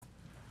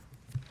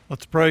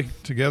Let's pray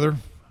together.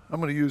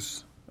 I'm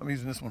using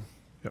this one.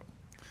 Yep.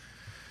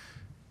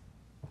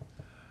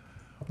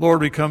 Lord,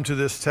 we come to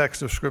this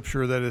text of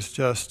Scripture that is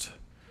just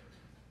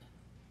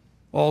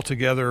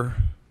altogether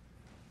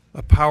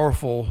a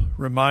powerful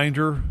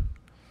reminder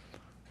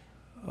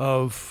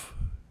of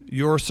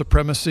your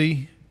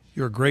supremacy,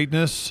 your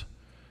greatness,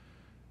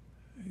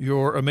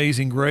 your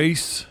amazing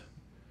grace,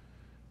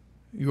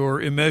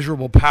 your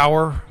immeasurable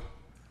power.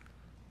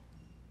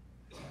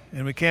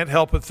 And we can't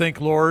help but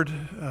think, Lord,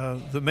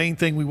 the main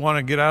thing we want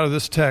to get out of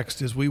this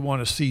text is we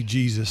want to see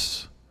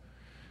Jesus.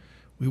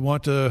 We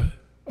want to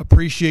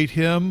appreciate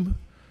him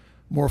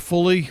more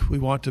fully. We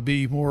want to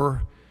be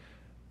more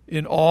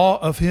in awe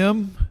of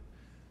him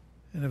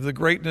and of the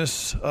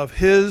greatness of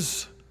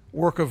his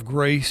work of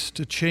grace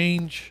to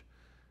change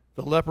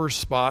the leper's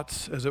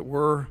spots, as it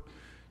were,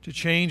 to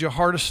change a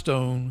heart of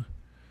stone,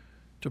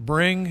 to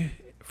bring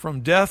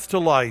from death to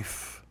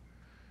life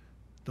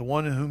the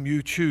one in whom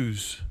you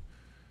choose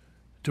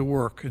to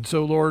work. And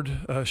so, Lord,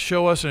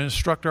 show us and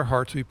instruct our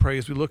hearts, we pray,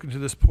 as we look into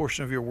this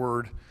portion of your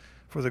word.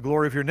 For the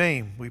glory of your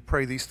name, we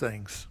pray these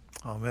things.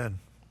 Amen.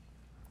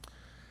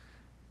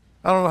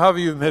 I don't know how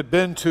many of you had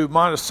been to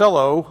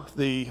Monticello,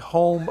 the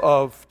home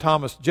of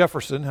Thomas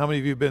Jefferson. How many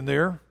of you have been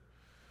there?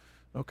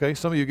 Okay,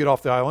 some of you get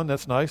off the island.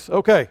 That's nice.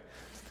 Okay.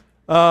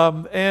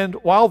 And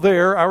while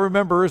there, I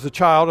remember as a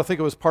child, I think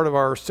it was part of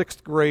our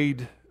 6th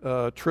grade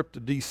trip to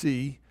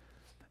D.C.,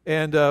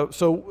 and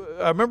so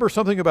I remember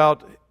something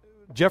about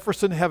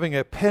Jefferson having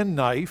a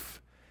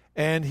penknife,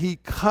 and he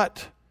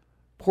cut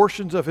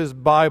portions of his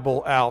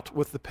Bible out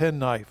with the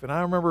penknife. And I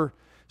remember,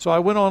 so I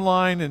went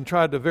online and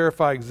tried to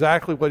verify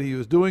exactly what he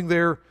was doing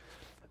there.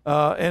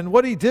 And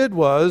what he did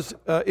was,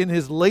 in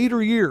his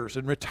later years,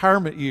 in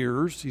retirement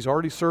years, he's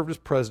already served as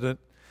president,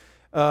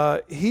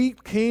 he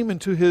came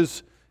into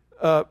his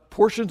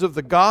portions of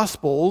the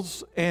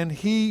Gospels, and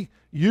he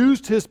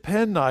used his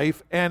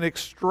penknife and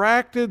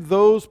extracted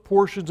those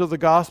portions of the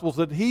Gospels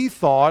that he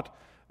thought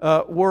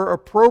were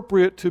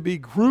appropriate to be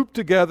grouped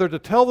together to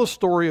tell the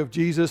story of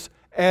Jesus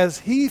as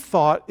he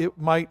thought it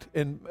might,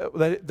 and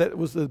that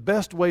was the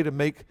best way to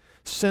make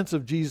sense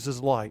of Jesus'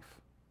 life.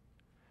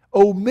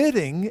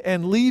 Omitting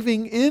and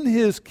leaving in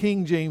his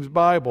King James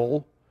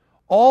Bible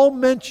all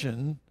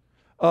mention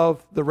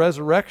of the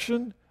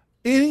resurrection,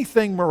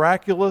 anything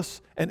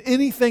miraculous, and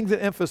anything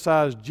that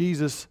emphasized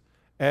Jesus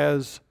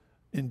as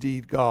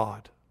indeed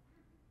God.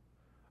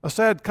 A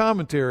sad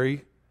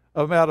commentary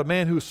about a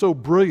man who was so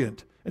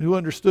brilliant and who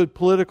understood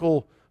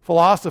political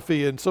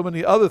philosophy and so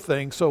many other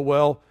things so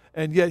well,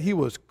 and yet he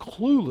was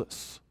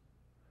clueless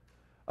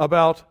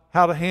about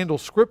how to handle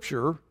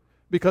Scripture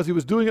because he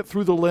was doing it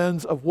through the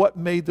lens of what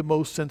made the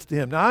most sense to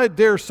him. Now, I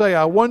dare say,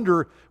 I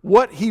wonder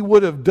what he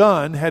would have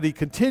done had he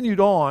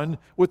continued on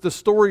with the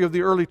story of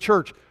the early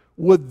church.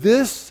 Would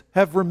this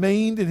have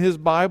remained in his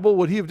Bible?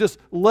 Would he have just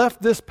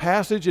left this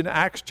passage in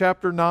Acts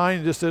chapter 9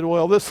 and just said,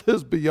 well, this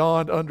is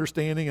beyond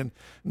understanding, and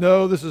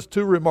no, this is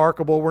too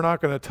remarkable, we're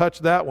not going to touch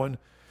that one?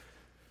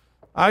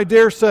 I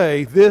dare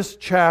say this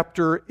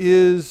chapter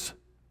is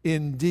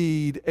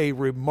indeed a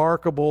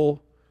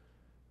remarkable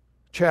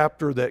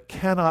chapter that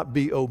cannot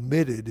be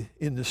omitted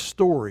in the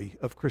story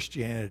of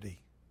Christianity.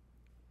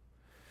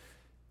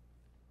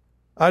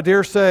 I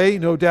dare say,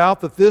 no doubt,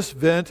 that this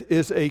event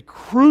is a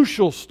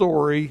crucial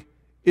story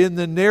in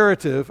the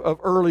narrative of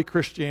early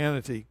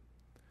Christianity.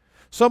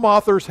 Some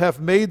authors have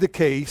made the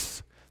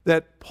case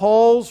that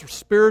Paul's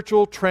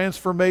spiritual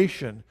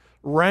transformation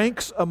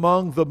ranks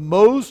among the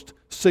most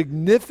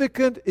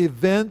significant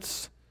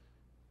events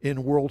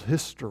in world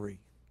history.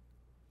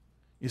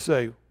 You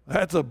say,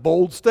 that's a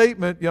bold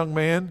statement, young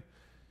man.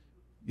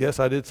 Yes,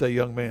 I did say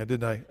young man,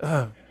 didn't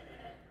I?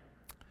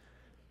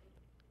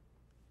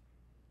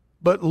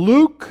 But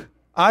Luke,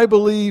 I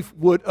believe,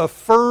 would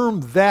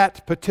affirm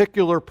that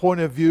particular point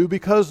of view,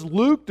 because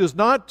Luke does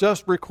not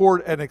just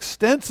record an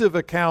extensive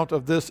account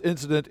of this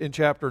incident in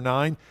chapter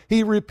 9.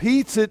 He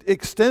repeats it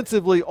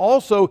extensively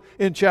also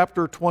in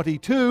chapter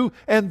 22,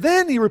 and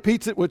then he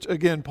repeats it, which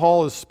again,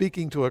 Paul is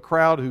speaking to a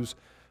crowd who's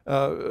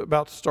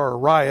about to start a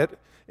riot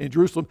in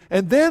Jerusalem.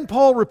 And then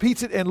Paul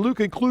repeats it, and Luke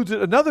includes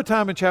it another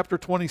time in chapter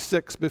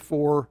 26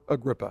 before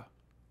Agrippa.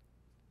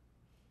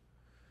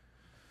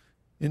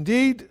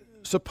 Indeed,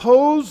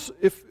 suppose,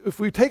 if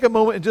we take a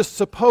moment and just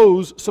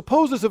suppose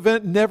this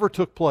event never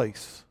took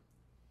place.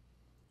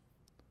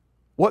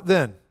 What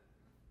then?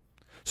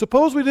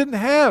 Suppose we didn't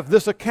have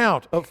this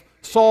account of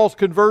Saul's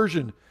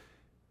conversion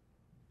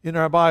in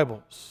our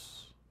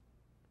Bibles.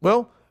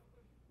 Well,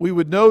 we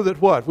would know that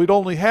what? We'd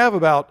only have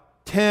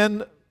about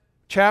 10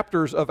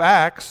 chapters of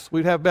Acts.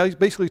 We'd have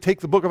basically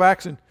take the book of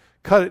Acts and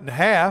cut it in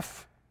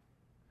half.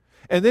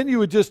 And then you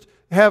would just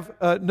have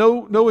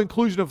no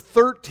inclusion of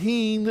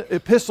 13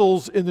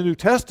 epistles in the New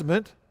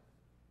Testament.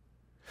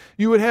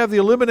 You would have the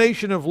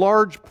elimination of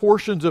large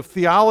portions of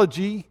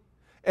theology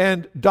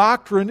and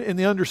doctrine in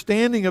the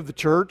understanding of the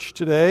church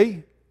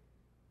today.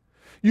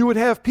 You would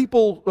have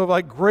people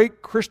like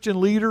great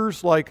Christian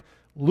leaders like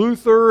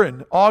Luther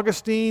and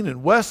Augustine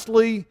and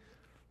Wesley,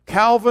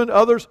 Calvin,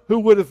 others, who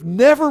would have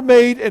never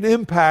made an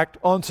impact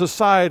on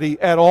society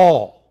at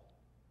all.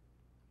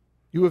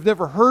 You have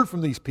never heard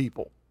from these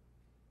people.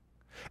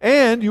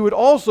 And you would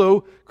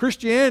also,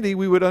 Christianity,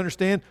 we would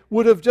understand,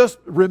 would have just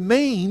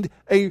remained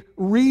a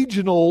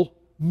regional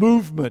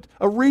movement,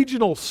 a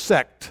regional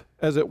sect,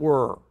 as it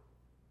were,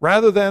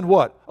 rather than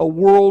what? A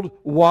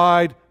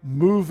worldwide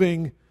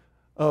moving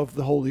of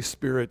the Holy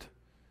Spirit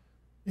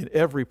in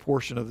every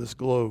portion of this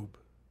globe.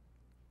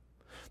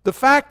 The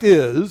fact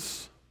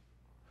is,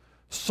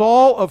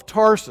 Saul of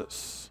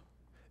Tarsus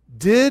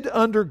did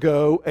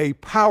undergo a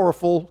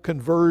powerful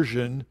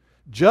conversion,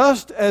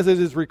 just as it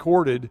is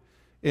recorded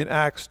in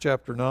Acts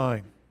chapter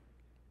 9.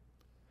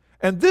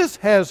 And this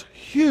has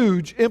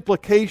huge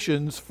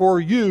implications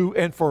for you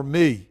and for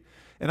me.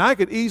 And I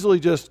could easily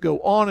just go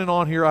on and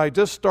on here. I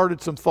just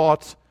started some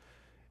thoughts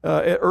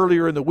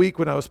earlier in the week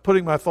when I was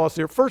putting my thoughts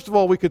here. First of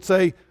all, we could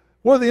say,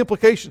 what are the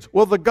implications?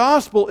 Well, the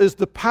gospel is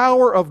the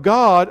power of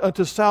God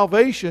unto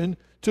salvation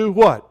to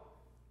what?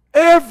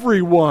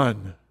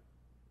 Everyone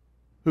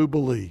who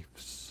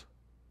believes.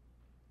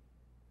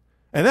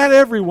 And that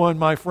everyone,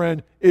 my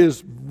friend,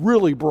 is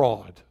really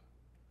broad,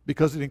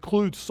 because it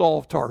includes Saul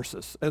of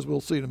Tarsus, as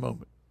we'll see in a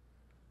moment.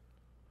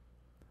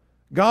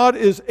 God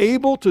is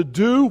able to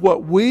do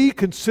what we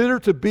consider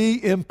to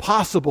be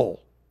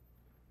impossible.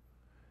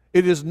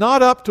 It is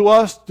not up to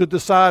us to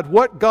decide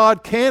what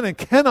God can and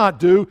cannot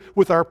do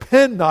with our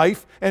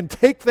penknife and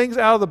take things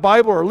out of the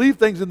Bible or leave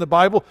things in the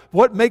Bible,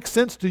 what makes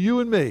sense to you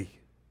and me.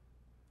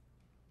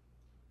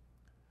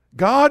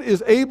 God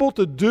is able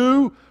to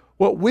do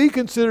what we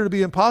consider to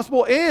be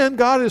impossible, and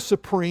God is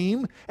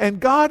supreme, and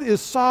God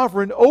is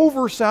sovereign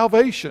over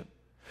salvation.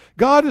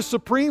 God is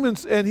supreme,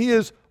 and He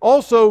is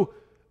also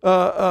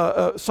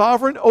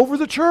sovereign over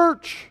the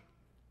church.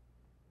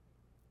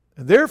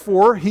 And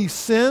therefore, He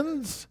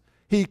sends,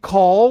 He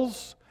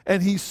calls,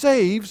 and He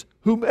saves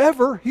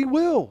whomever He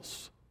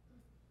wills.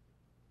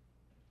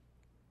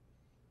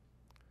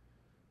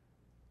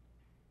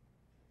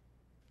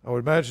 I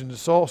would imagine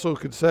this also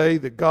could say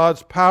that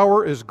God's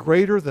power is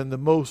greater than the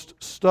most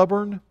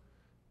stubborn,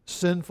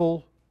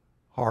 sinful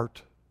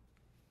heart.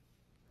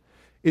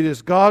 It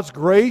is God's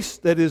grace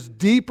that is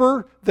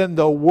deeper than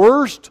the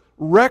worst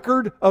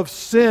record of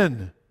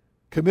sin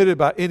committed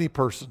by any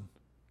person.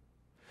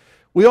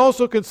 We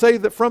also can say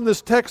that from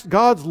this text,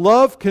 God's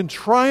love can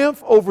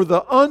triumph over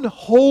the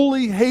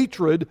unholy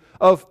hatred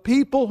of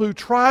people who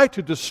try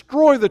to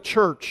destroy the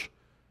church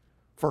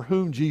for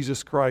whom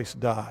Jesus Christ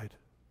died.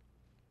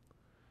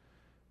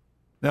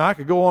 Now, I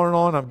could go on and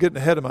on. I'm getting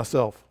ahead of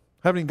myself.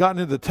 I haven't even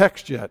gotten into the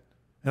text yet,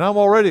 and I'm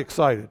already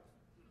excited.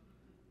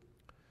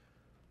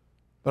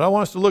 But I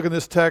want us to look at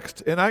this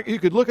text, and you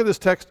could look at this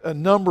text a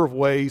number of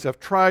ways. I've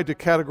tried to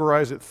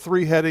categorize it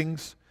 3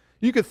 headings.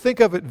 You could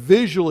think of it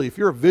visually. If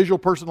you're a visual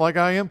person like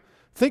I am,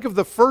 think of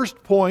the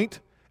first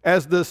point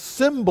as the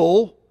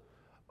symbol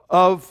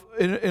of,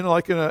 in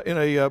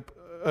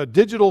a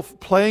digital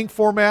playing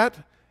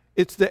format,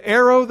 it's the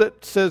arrow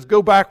that says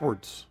go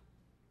backwards.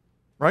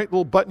 Right?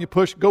 Little button you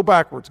push, go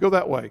backwards, go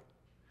that way.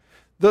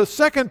 The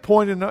second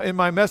point in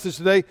my message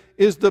today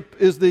is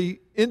the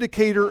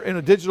indicator in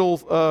a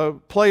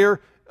digital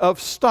player of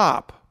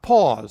stop,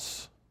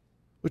 pause,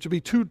 which would be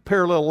 2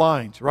 parallel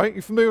lines, right?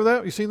 You familiar with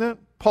that? You seen that?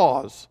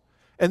 Pause.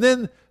 And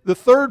then the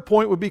third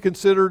point would be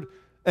considered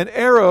an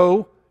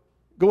arrow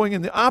going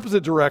in the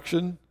opposite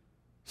direction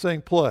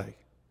saying play.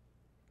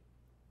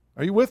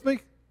 Are you with me?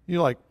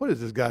 You're like, what is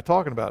this guy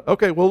talking about?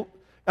 Okay, well,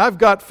 I've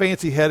got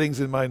fancy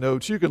headings in my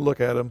notes. You can look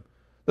at them.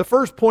 The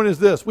first point is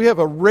this: we have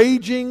a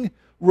raging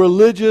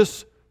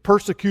religious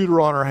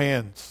persecutor on our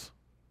hands.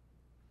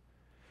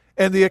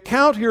 And the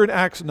account here in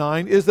Acts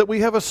 9 is that we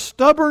have a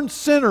stubborn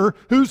sinner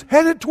who's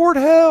headed toward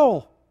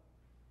hell.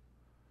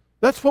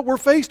 That's what we're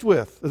faced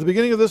with at the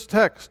beginning of this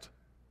text.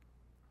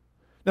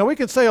 Now, we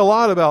can say a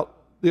lot about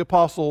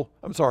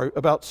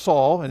about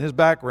Saul and his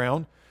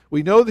background.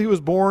 We know that he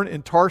was born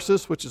in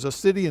Tarsus, which is a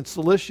city in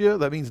Cilicia.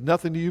 That means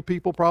nothing to you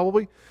people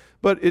probably.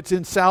 But it's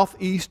in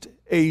Southeast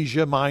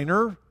Asia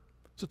Minor.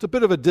 So it's a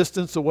bit of a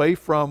distance away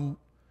from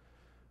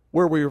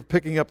where we were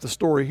picking up the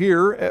story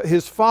here.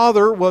 His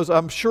father was,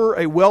 I'm sure,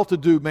 a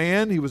well-to-do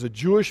man. He was a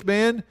Jewish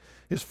man.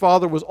 His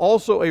father was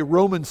also a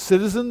Roman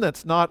citizen.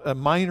 That's not a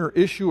minor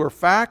issue or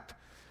fact.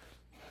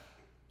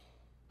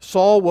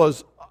 Saul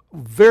was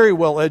very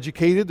well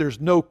educated. There's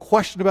no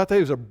question about that.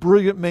 He was a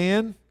brilliant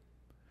man.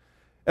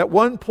 At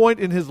one point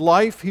in his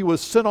life, he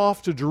was sent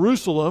off to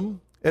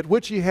Jerusalem, at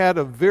which he had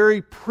a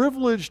very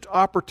privileged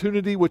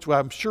opportunity, which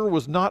I'm sure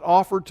was not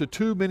offered to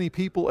too many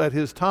people at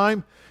his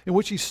time, in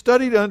which he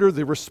studied under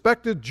the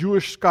respected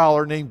Jewish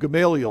scholar named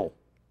Gamaliel.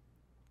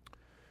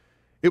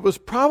 It was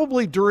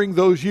probably during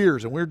those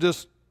years, and we're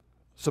just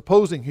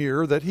supposing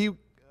here, that he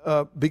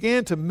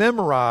began to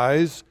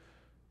memorize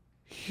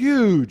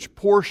huge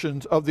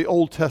portions of the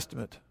Old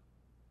Testament.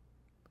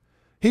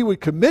 He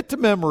would commit to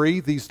memory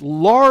these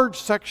large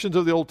sections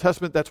of the Old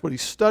Testament. That's what he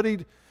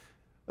studied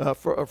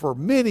for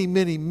many,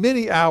 many,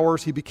 many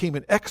hours. He became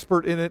an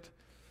expert in it.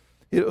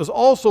 It was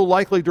also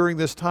likely during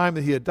this time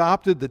that he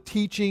adopted the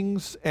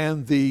teachings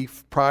and the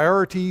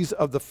priorities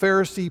of the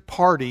Pharisee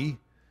party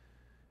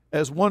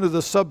as one of the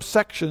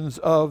subsections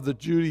of the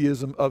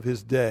Judaism of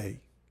his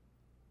day.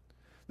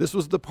 This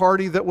was the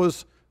party that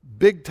was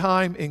big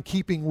time in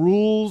keeping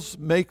rules,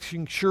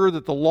 making sure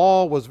that the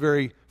law was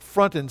very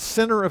front and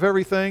center of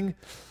everything.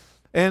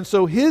 And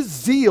so his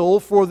zeal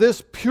for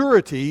this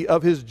purity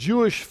of his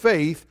Jewish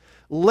faith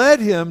led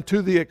him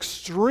to the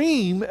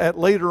extreme at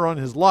later on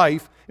in his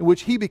life in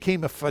which he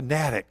became a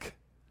fanatic,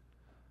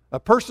 a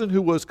person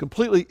who was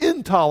completely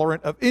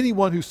intolerant of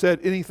anyone who said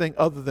anything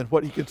other than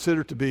what he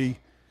considered to be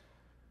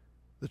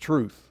the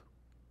truth.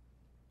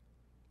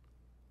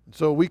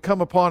 So we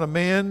come upon a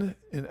man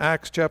in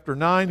Acts chapter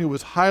 9 who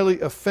was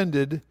highly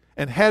offended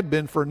and had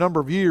been for a number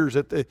of years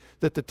at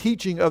the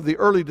teaching of the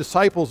early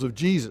disciples of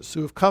Jesus,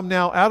 who have come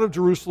now out of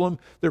Jerusalem.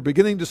 They're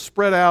beginning to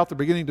spread out. They're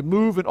beginning to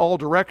move in all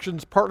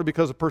directions, partly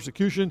because of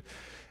persecution.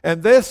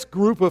 And this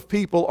group of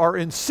people are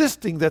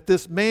insisting that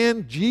this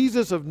man,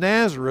 Jesus of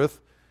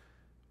Nazareth,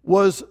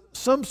 was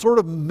some sort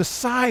of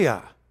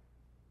Messiah,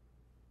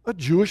 a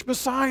Jewish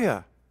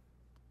Messiah.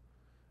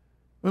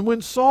 And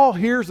when Saul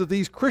hears that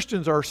these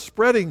Christians are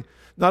spreading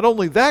not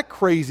only that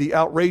crazy,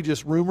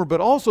 outrageous rumor,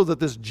 but also that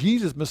this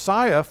Jesus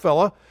Messiah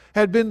fella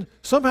had been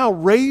somehow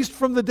raised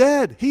from the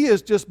dead, he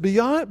is just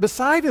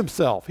beside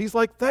himself. He's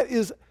like, that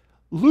is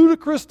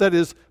ludicrous, that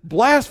is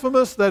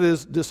blasphemous, that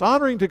is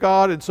dishonoring to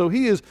God. And so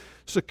he has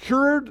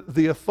secured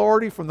the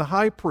authority from the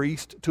high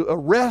priest to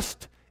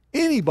arrest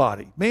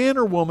anybody, man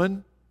or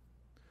woman,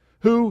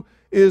 who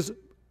is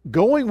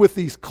going with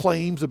these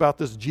claims about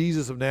this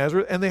Jesus of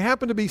Nazareth, and they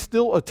happen to be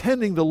still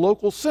attending the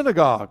local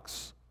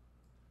synagogues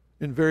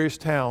in various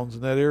towns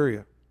in that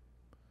area.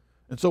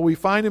 And so we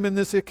find him in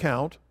this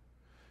account,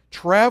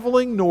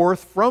 traveling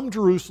north from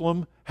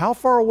Jerusalem. How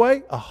far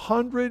away?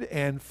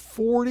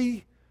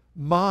 140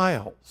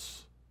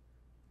 miles.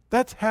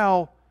 That's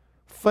how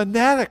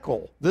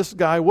fanatical this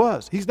guy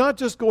was. He's not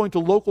just going to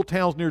local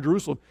towns near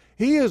Jerusalem.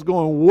 He is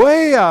going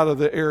way out of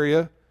the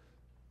area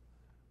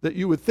that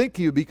you would think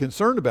he would be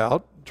concerned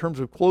about in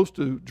terms of close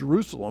to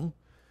Jerusalem.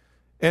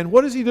 And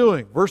what is he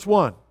doing? Verse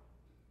 1.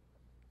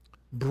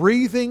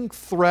 Breathing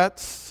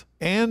threats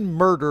and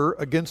murder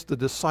against the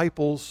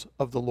disciples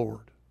of the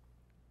Lord.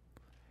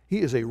 He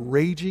is a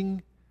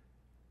raging,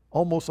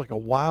 almost like a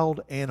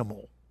wild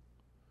animal,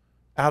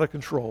 out of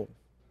control.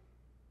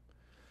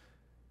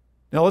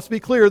 Now let's be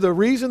clear, the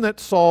reason that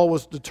Saul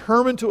was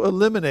determined to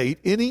eliminate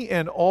any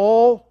and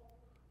all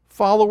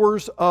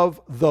followers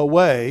of the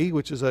way,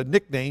 which is a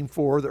nickname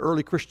for the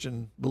early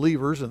Christian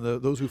believers and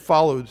those who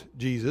followed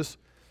Jesus,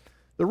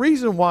 the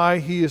reason why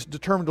he is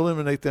determined to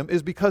eliminate them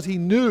is because he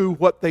knew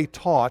what they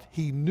taught.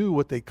 He knew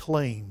what they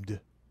claimed.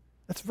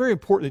 That's very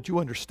important that you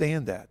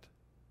understand that.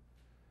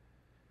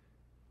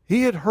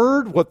 He had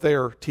heard what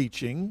they're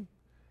teaching.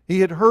 He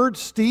had heard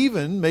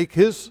Stephen make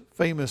his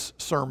famous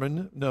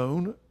sermon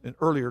known in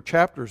earlier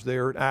chapters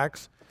there in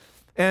Acts.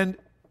 And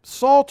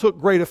Saul took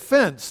great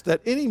offense that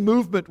any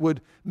movement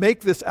would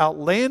make this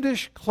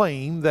outlandish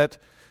claim that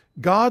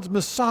God's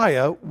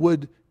Messiah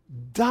would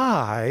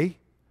die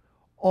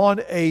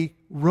on a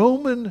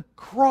Roman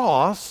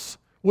cross,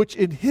 which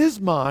in his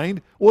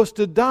mind was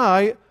to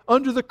die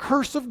under the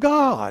curse of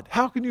God.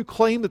 How can you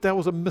claim that that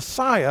was a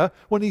Messiah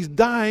when he's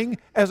dying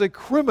as a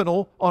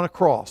criminal on a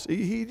cross?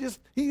 He just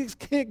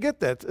can't get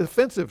that. It's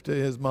offensive to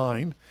his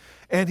mind.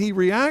 And he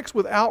reacts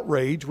with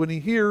outrage when he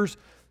hears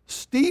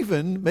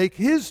Stephen make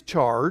his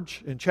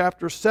charge in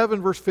chapter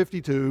 7, verse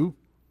 52.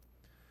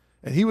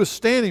 And he was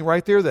standing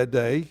right there that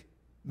day,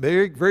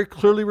 very, very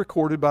clearly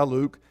recorded by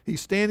Luke.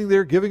 He's standing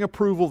there giving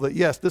approval that,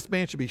 yes, this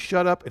man should be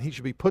shut up and he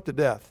should be put to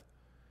death.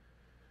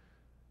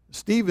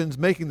 Stephen's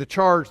making the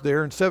charge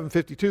there in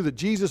 752 that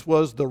Jesus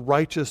was the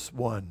righteous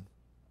one.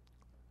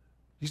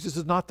 Jesus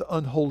is not the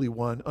unholy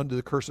one under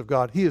the curse of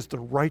God. He is the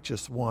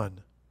righteous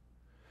one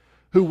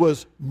who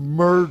was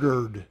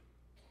murdered.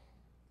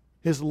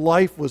 His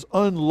life was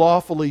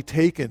unlawfully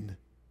taken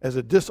as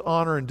a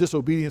dishonor and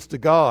disobedience to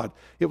God.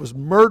 It was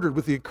murdered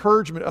with the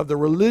encouragement of the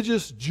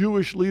religious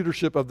Jewish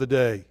leadership of the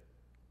day.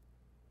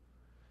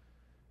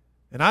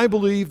 And I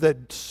believe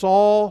that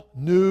Saul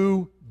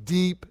knew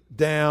deep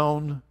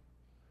down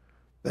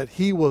that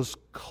he was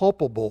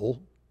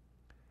culpable.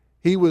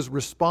 He was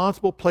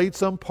responsible, played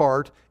some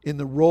part in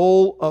the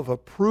role of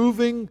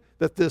approving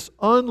that this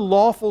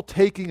unlawful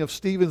taking of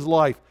Stephen's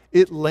life,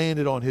 it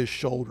landed on his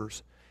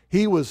shoulders.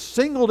 He was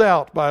singled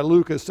out by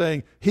Luke as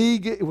saying, he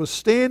was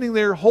standing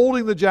there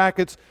holding the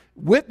jackets,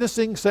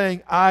 witnessing,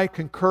 saying, I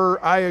concur,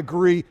 I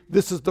agree,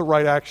 this is the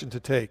right action to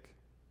take.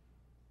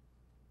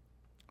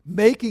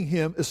 Making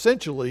him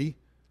essentially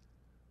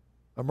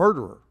a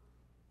murderer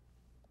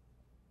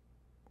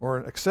or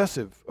an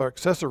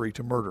accessory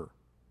to murder.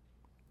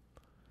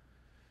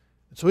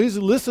 And so he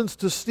listens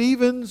to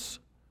Stephen's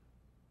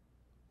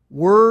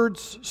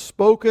words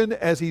spoken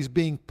as he's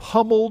being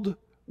pummeled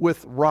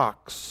with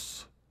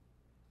rocks.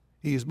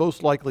 He is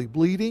most likely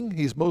bleeding.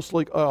 He's most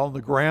likely on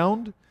the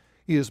ground.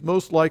 He is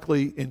most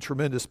likely in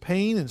tremendous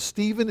pain. And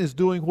Stephen is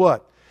doing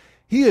what?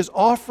 He is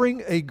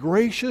offering a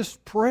gracious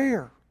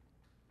prayer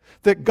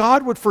that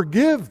God would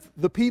forgive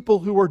the people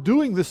who are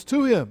doing this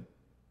to him.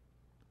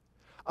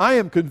 I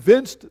am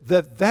convinced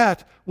that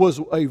that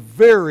was a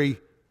very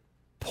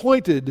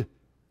pointed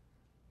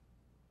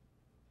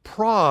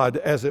prod,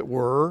 as it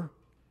were,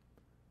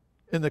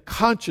 in the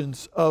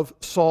conscience of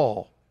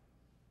Saul.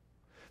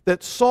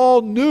 That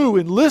Saul knew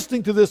in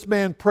listening to this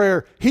man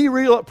pray,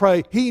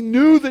 he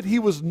knew that he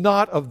was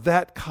not of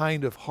that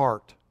kind of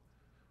heart.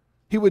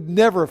 He would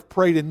never have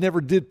prayed and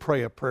never did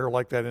pray a prayer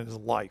like that in his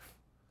life.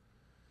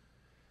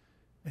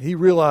 And he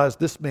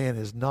realized this man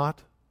is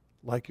not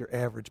like your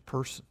average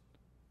person.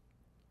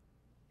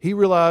 He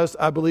realized,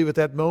 I believe at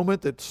that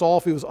moment, that Saul,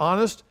 if he was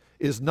honest,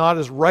 is not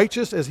as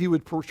righteous as he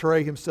would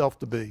portray himself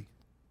to be.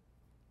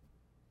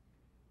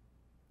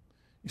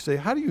 You say,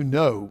 how do you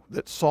know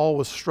that Saul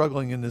was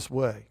struggling in this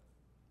way?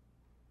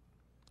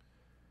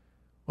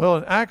 Well,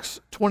 in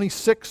Acts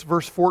 26,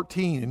 verse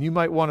 14, and you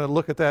might want to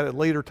look at that at a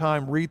later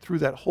time, read through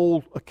that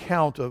whole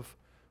account of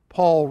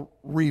Paul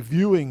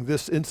reviewing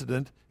this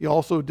incident. He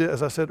also did,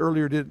 as I said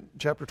earlier, did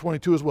chapter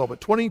 22 as well. But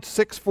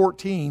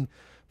 26:14,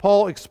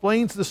 Paul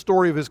explains the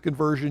story of his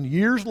conversion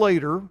years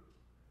later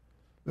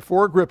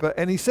before Agrippa,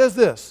 and he says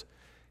this.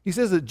 He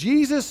says that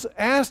Jesus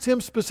asked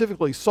him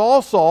specifically,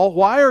 Saul, Saul,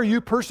 why are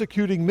you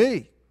persecuting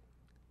me?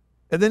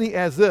 And then he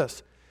adds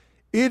this,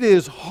 it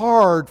is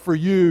hard for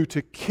you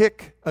to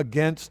kick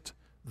against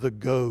the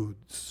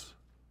goads.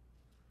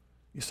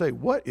 You say,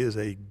 what is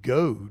a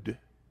goad?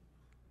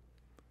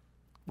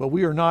 Well,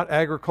 we are not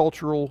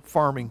agricultural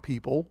farming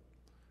people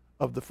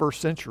of the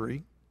first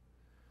century,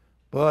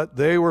 but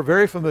they were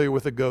very familiar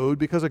with a goad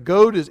because a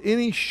goad is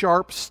any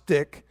sharp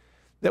stick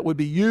that would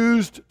be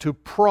used to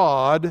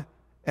prod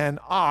an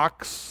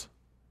ox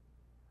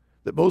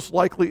that most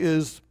likely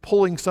is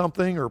pulling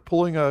something or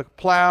pulling a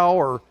plow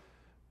or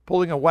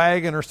pulling a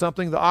wagon or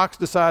something. The ox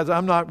decides,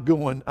 I'm not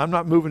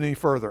moving any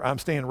further. I'm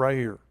staying right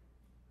here.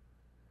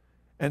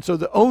 And so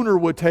the owner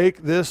would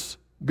take this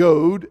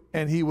goad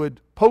and he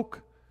would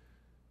poke,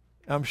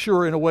 I'm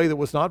sure in a way that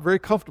was not very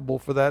comfortable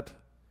for that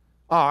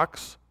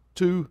ox,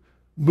 to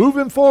move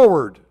him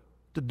forward,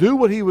 to do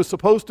what he was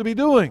supposed to be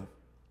doing.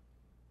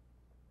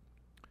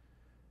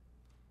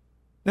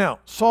 Now,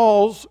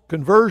 Saul's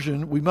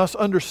conversion, we must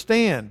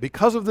understand,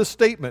 because of this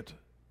statement,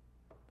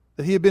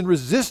 that he had been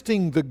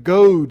resisting the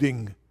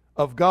goading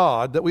of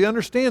God, that we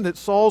understand that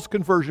Saul's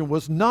conversion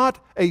was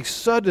not a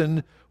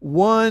sudden,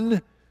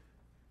 one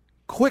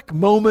quick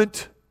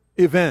moment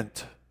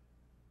event.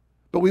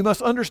 But we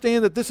must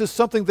understand that this is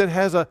something that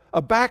has a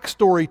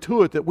backstory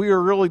to it, that we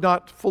are really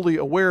not fully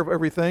aware of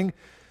everything,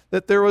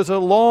 that there was a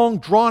long,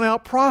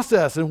 drawn-out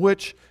process in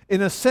which,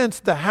 in a sense,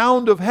 the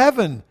hound of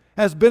heaven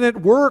has been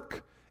at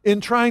work in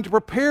trying to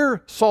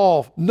prepare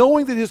Saul,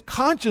 knowing that his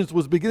conscience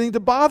was beginning to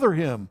bother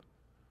him.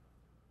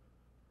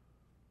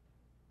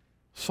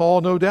 Saul,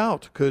 no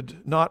doubt,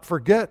 could not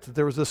forget that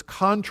there was this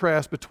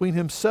contrast between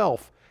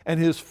himself and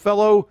his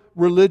fellow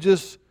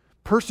religious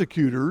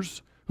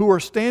persecutors who are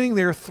standing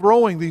there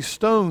throwing these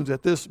stones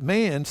at this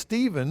man,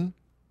 Stephen,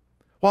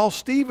 while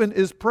Stephen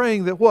is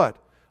praying that what?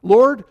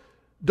 Lord,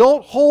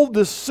 don't hold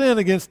this sin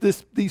against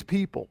these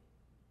people.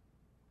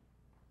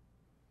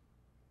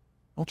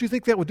 Don't you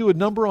think that would do a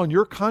number on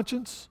your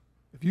conscience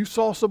if you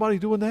saw somebody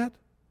doing that?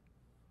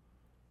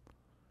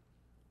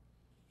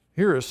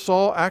 Here is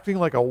Saul acting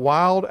like a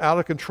wild,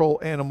 out-of-control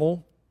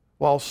animal,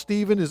 while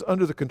Stephen is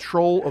under the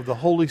control of the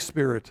Holy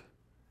Spirit.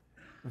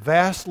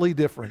 Vastly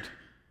different.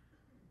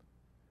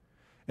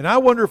 And I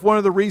wonder if one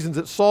of the reasons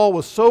that Saul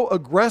was so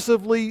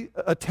aggressively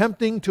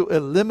attempting to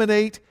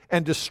eliminate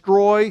and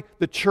destroy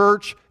the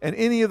church and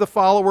any of the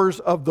followers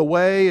of the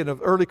way and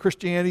of early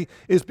Christianity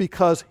is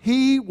because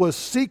he was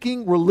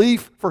seeking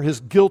relief for his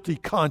guilty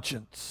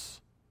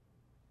conscience.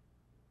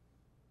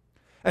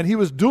 And he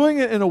was doing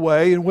it in a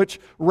way in which,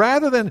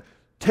 rather than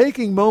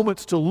taking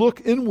moments to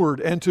look inward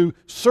and to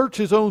search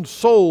his own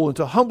soul and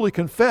to humbly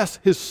confess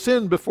his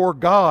sin before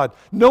God,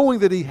 knowing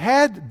that he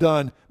had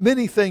done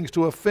many things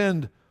to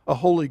offend a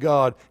holy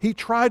God, he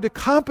tried to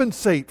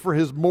compensate for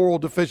his moral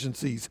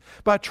deficiencies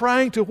by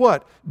trying to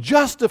what?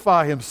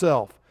 Justify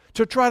himself,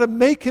 to try to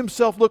make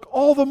himself look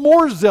all the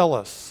more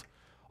zealous,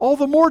 all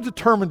the more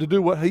determined to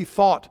do what he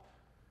thought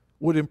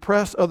would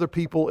impress other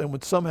people and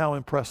would somehow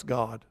impress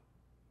God.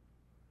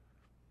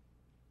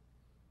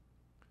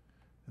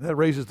 And that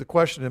raises the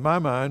question in my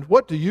mind,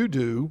 what do you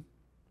do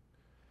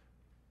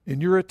in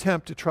your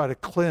attempt to try to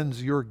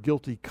cleanse your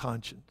guilty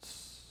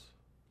conscience?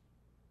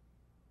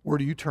 Where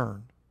do you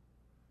turn?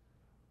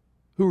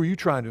 Who are you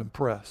trying to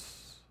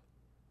impress?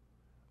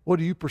 What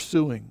are you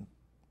pursuing?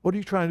 What are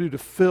you trying to do to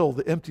fill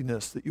the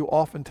emptiness that you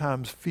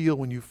oftentimes feel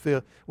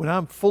when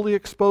I'm fully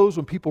exposed,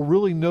 when people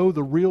really know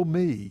the real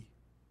me?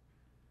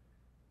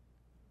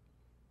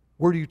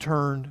 Where do you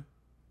turn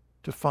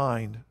to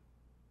find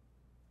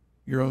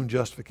your own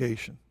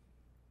justification?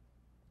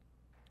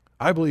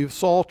 I believe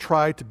Saul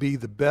tried to be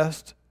the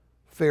best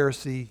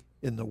Pharisee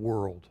in the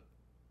world.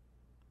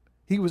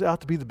 He was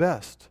out to be the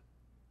best.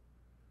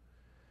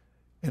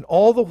 And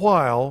all the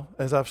while,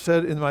 as I've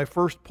said in my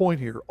first point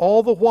here,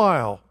 all the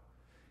while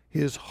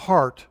his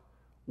heart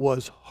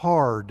was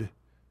hard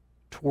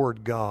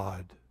toward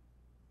God.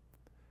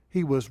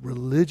 He was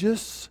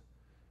religious,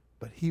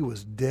 but he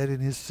was dead in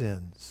his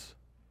sins.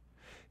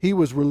 He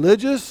was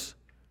religious,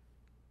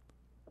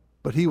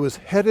 but he was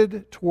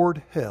headed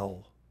toward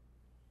hell.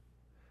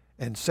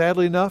 And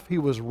sadly enough, he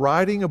was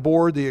riding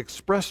aboard the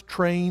express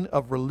train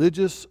of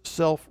religious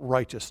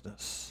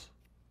self-righteousness.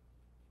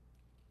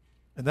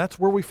 And that's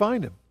where we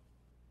find him.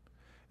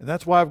 And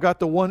that's why I've got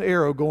the one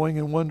arrow going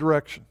in one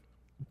direction.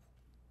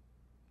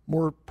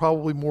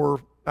 Probably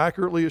more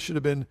accurately, it should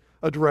have been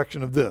a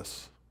direction of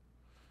this.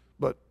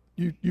 But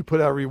you put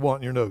however you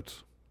want in your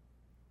notes.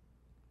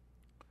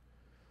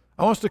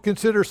 I want us to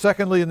consider,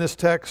 secondly, in this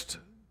text,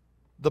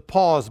 the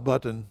pause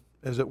button,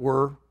 as it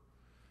were.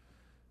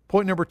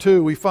 Point number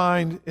 2, we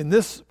find in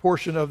this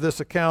portion of this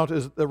account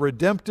is the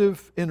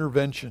redemptive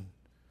intervention.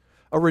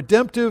 A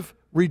redemptive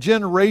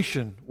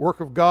regeneration work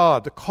of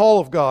God, the call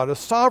of God. A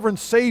sovereign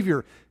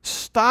Savior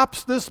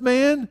stops this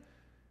man.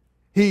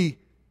 He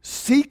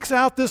seeks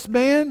out this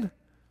man,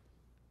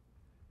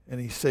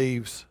 and he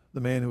saves the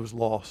man who was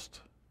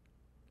lost.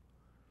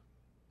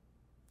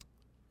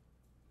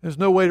 There's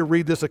no way to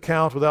read this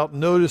account without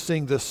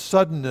noticing the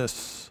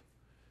suddenness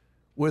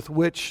with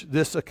which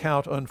this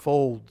account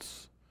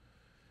unfolds,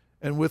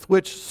 and with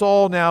which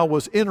Saul now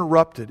was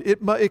interrupted.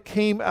 It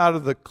came out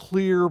of the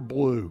clear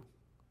blue.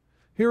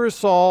 Here is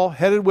Saul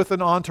headed with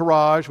an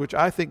entourage, which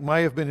I think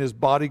may have been his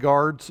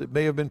bodyguards. It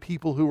may have been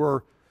people who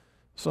were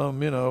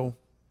some,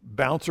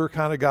 bouncer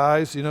kind of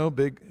guys,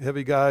 big,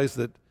 heavy guys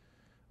that,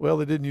 well,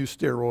 they didn't use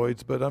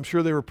steroids, but I'm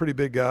sure they were pretty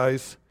big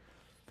guys.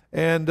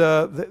 And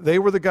they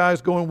were the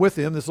guys going with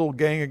him, this little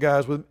gang of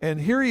guys with him.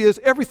 And here he is,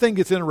 everything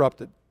gets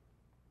interrupted.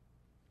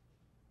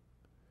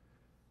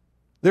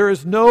 There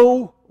is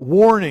no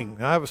warning.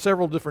 I have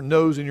several different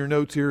no's in your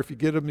notes here. If you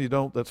get them, you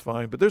don't, that's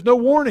fine. But there's no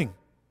warning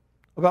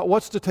about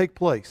what's to take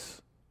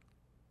place.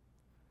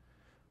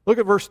 Look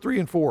at verse 3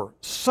 and 4.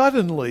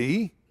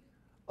 Suddenly,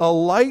 a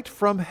light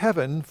from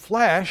heaven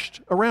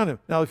flashed around him.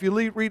 Now, if you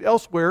read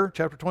elsewhere,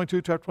 chapter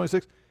 22, chapter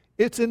 26,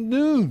 it's in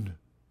noon.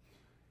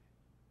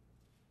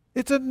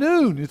 It's at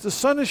noon. The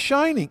sun is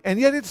shining. And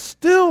yet it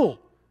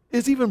still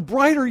is even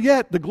brighter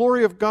yet. The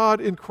glory of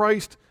God in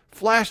Christ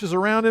flashes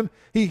around him.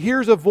 He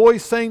hears a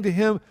voice saying to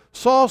him,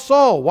 Saul,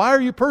 Saul, why are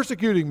you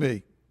persecuting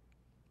me?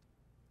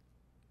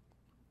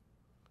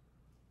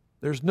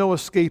 There's no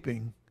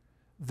escaping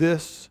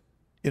this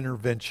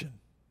intervention.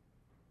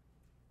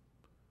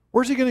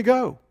 Where's he going to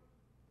go?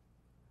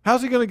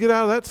 How's he going to get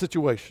out of that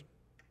situation?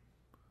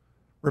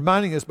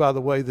 Reminding us, by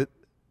the way, that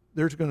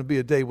there's going to be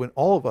a day when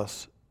all of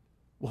us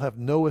will have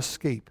no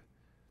escape,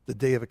 the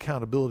day of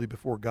accountability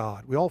before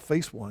God. We all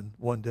face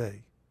one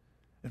day.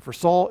 And for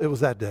Saul, it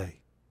was that day.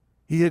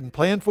 He hadn't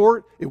planned for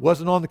it. It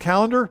wasn't on the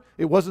calendar.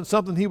 It wasn't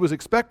something he was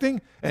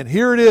expecting. And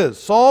here it is.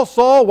 Saul,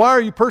 Saul, why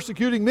are you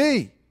persecuting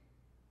me?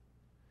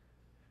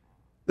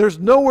 There's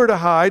nowhere to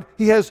hide.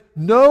 He has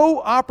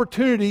no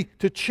opportunity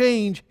to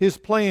change his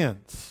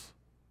plans.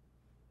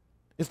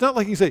 It's not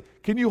like he say,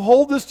 can you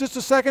hold this just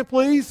a second,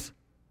 please?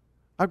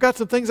 I've got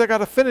some things I got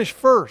to finish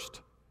first.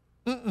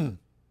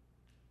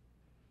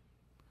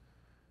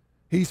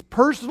 He's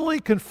personally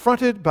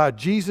confronted by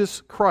Jesus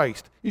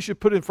Christ. You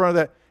should put in front of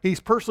that, he's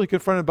personally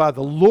confronted by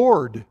the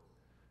Lord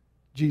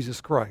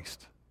Jesus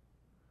Christ.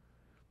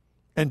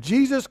 And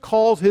Jesus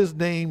calls his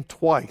name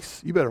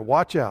twice. You better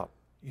watch out.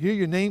 You hear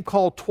your name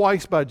called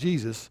twice by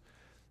Jesus,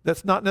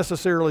 that's not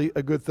necessarily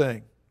a good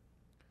thing.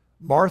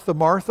 Martha,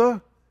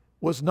 Martha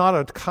was not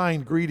a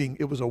kind greeting,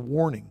 it was a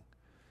warning.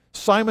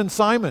 Simon,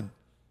 Simon,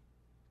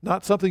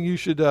 not something you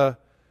should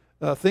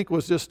think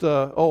was just,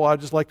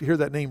 I'd just like to hear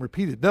that name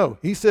repeated. No,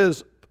 he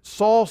says,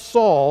 Saul,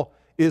 Saul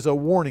is a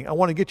warning. I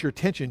want to get your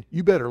attention.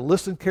 You better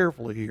listen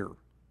carefully here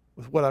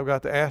with what I've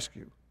got to ask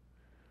you.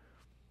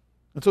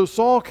 And so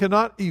Saul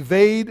cannot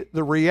evade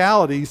the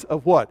realities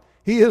of what?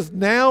 He is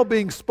now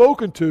being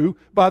spoken to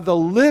by the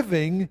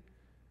living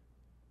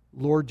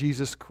Lord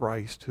Jesus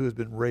Christ, who has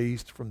been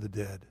raised from the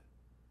dead.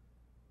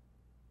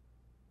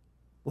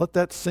 Let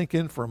that sink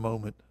in for a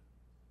moment.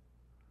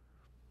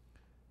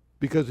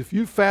 Because if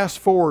you fast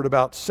forward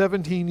about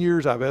 17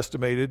 years, I've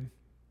estimated,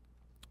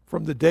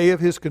 from the day of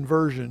his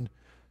conversion,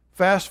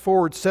 fast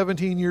forward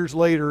 17 years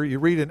later, you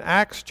read in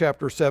Acts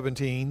chapter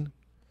 17,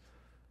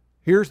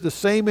 here's the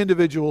same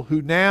individual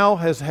who now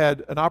has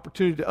had an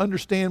opportunity to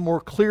understand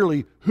more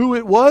clearly who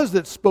it was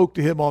that spoke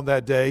to him on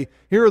that day.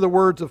 Here are the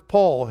words of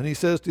Paul, and he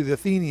says to the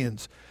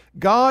Athenians,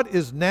 God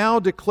is now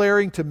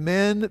declaring to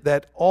men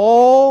that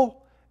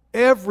all,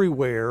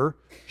 everywhere,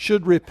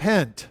 should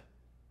repent,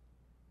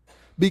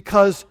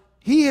 because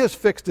he has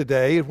fixed a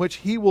day in which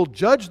he will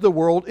judge the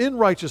world in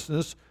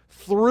righteousness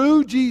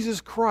through Jesus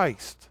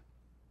Christ,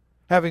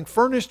 having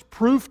furnished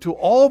proof to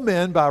all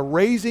men by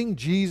raising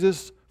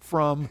Jesus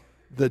from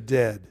the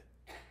dead.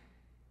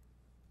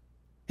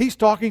 He's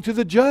talking to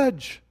the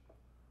judge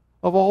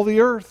of all the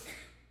earth.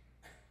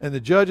 And the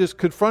judge is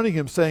confronting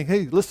him saying,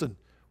 hey, listen,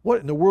 what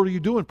in the world are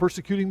you doing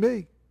persecuting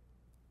me?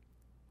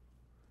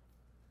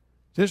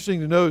 It's interesting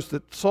to notice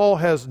that Saul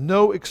has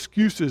no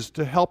excuses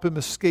to help him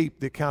escape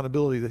the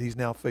accountability that he's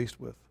now faced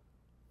with.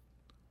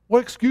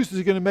 What excuse is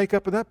he going to make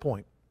up at that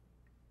point?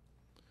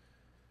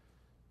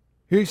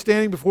 Here he's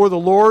standing before the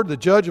Lord, the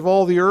judge of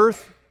all the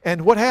earth,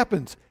 and what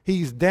happens?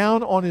 He's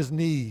down on his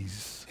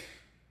knees,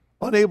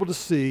 unable to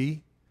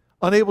see,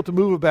 unable to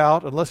move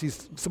about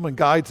unless someone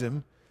guides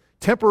him,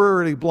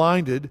 temporarily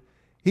blinded.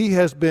 He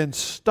has been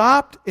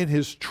stopped in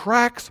his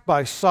tracks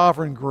by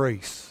sovereign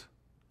grace.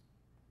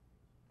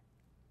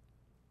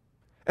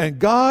 And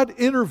God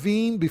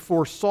intervened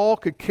before Saul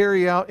could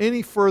carry out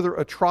any further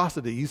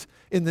atrocities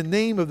in the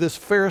name of this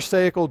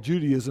Pharisaical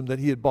Judaism that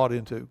he had bought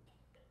into.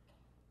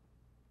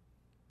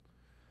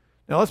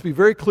 Now let's be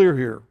very clear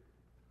here.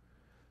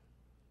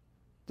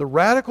 The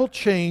radical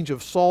change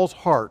of Saul's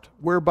heart,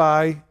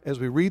 whereby, as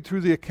we read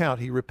through the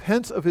account, he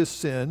repents of his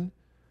sin,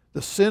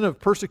 the sin of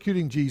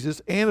persecuting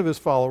Jesus and of his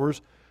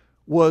followers,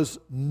 was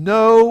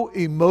no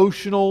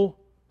emotional,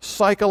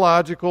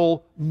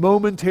 psychological,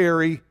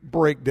 momentary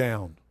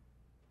breakdown.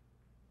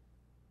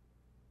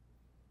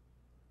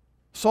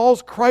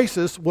 Saul's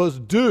crisis was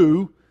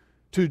due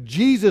to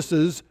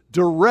Jesus'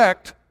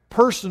 direct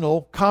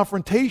personal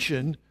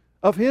confrontation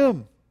of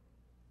him.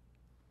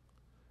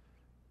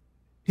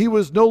 He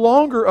was no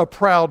longer a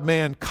proud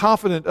man,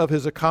 confident of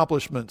his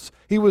accomplishments.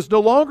 He was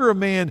no longer a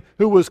man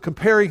who was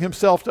comparing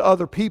himself to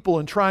other people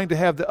and trying to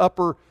have the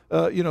upper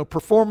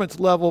performance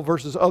level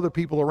versus other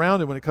people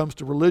around him when it comes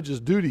to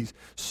religious duties.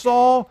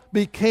 Saul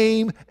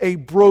became a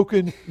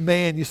broken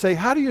man. You say,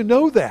 how do you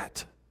know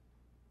that?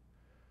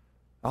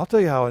 I'll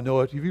tell you how I know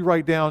it. If you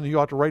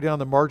ought to write down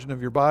the margin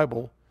of your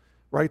Bible,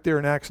 right there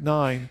in Acts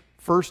 9,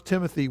 1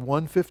 Timothy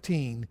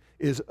 1:15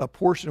 is a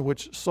portion in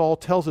which Saul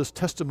tells his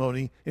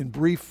testimony in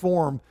brief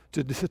form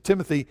to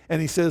Timothy,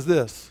 and he says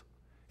this.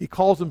 He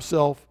calls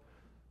himself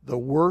the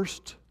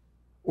worst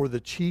or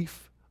the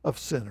chief of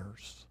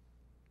sinners.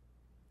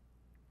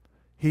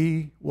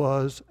 He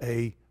was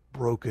a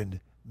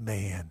broken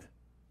man.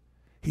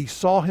 He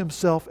saw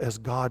himself as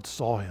God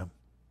saw him.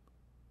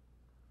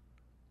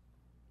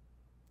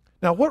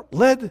 Now, what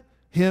led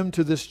him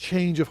to this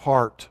change of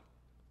heart?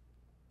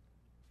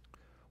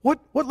 What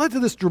led to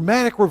this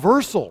dramatic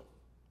reversal?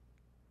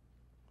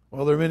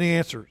 Well, there are many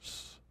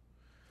answers.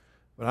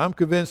 But I'm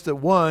convinced that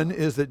one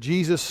is that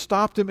Jesus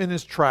stopped him in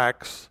his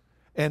tracks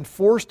and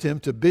forced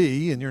him to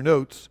be, in your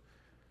notes,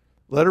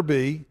 letter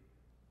B,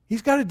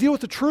 he's got to deal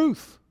with the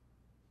truth.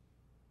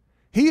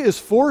 He is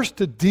forced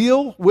to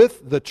deal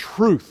with the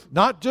truth,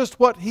 not just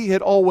what he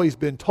had always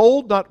been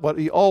told, not what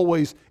he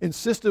always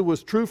insisted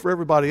was true for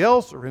everybody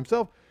else or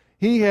himself.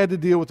 He had to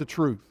deal with the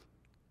truth.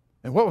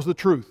 And what was the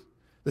truth?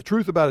 The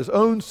truth about his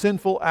own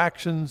sinful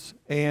actions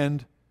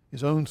and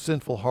his own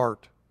sinful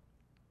heart.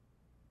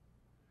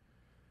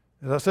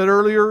 As I said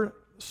earlier,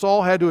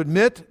 Saul had to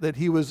admit that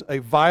he was a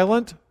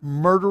violent,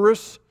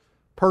 murderous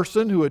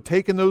person who had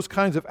taken those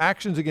kinds of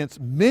actions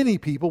against many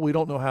people, we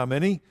don't know how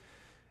many,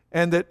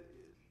 and that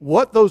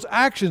what those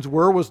actions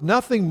were was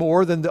nothing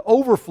more than the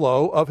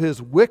overflow of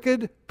his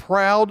wicked,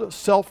 proud,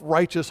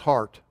 self-righteous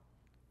heart.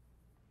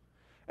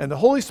 And the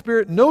Holy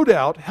Spirit, no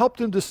doubt, helped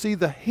him to see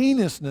the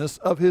heinousness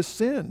of his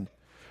sin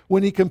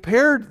when he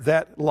compared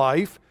that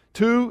life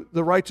to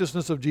the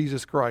righteousness of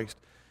Jesus Christ.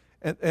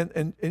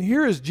 And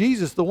here is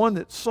Jesus, the one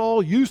that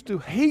Saul used to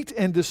hate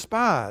and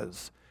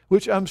despise,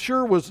 which I'm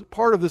sure was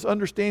part of this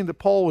understanding that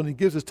Paul, when he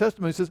gives his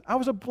testimony, says, I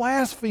was a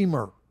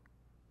blasphemer.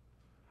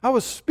 I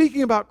was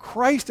speaking about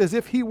Christ as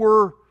if he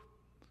were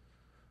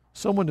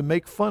someone to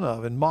make fun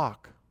of and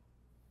mock.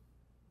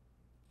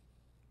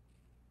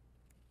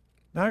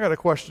 Now I got a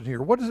question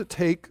here. What does it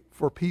take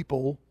for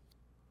people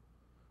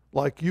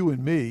like you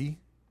and me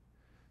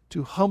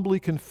to humbly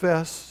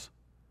confess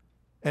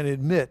and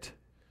admit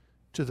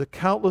to the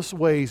countless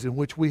ways in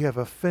which we have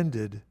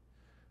offended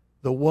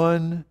the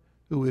one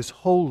who is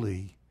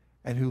holy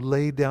and who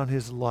laid down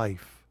his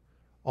life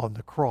on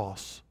the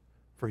cross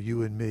for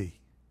you and me?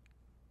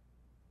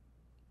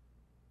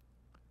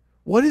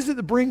 What is it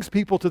that brings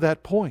people to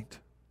that point?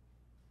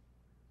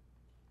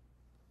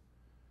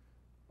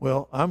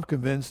 Well, I'm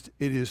convinced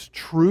it is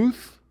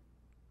truth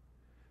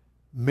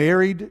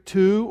married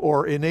to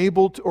or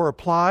enabled or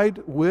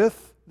applied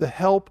with the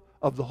help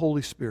of the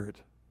Holy Spirit.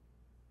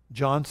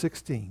 John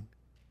 16.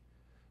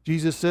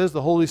 Jesus says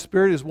the Holy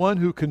Spirit is one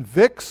who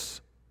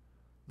convicts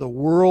the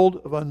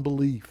world of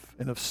unbelief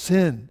and of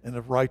sin and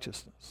of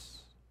righteousness.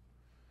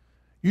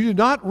 You do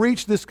not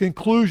reach this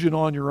conclusion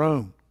on your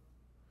own.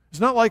 It's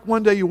not like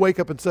one day you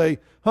wake up and say,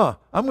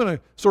 I'm going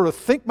to sort of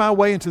think my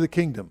way into the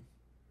kingdom.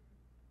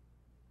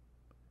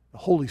 The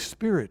Holy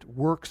Spirit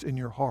works in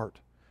your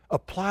heart,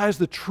 applies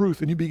the truth,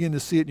 and you begin to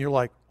see it, and you're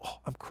like,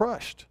 I'm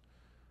crushed.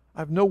 I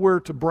have nowhere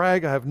to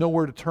brag. I have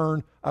nowhere to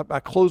turn. I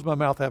close my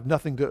mouth. I have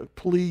nothing to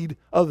plead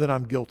other than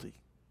I'm guilty.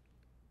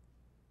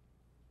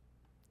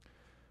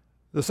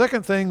 The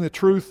second thing, the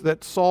truth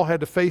that Saul had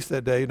to face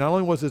that day, not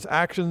only was his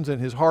actions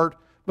and his heart,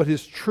 but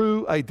his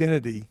true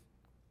identity.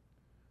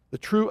 The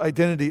true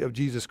identity of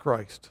Jesus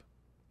Christ.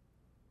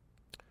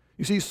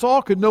 You see,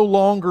 Saul could no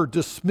longer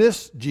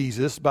dismiss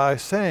Jesus by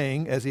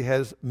saying, as he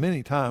has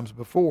many times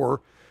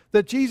before,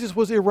 that Jesus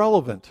was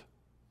irrelevant.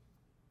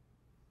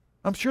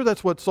 I'm sure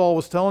that's what Saul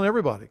was telling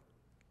everybody.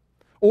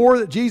 Or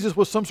that Jesus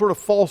was some sort of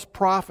false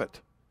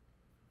prophet.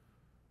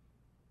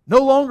 No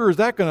longer is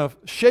that going to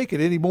shake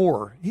it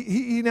anymore.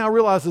 He now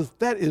realizes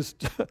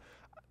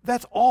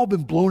that's all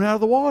been blown out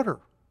of the water.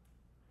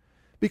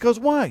 Because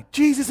why?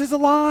 Jesus is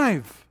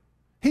alive.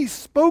 He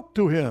spoke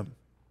to him.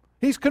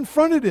 He's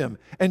confronted him.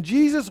 And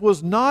Jesus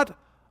was not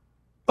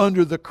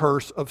under the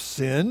curse of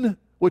sin,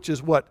 which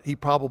is what he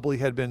probably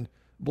had been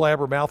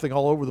blabbermouthing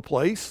all over the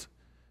place,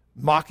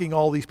 mocking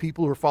all these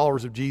people who are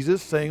followers of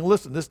Jesus, saying,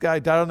 listen, this guy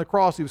died on the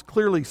cross. He was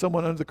clearly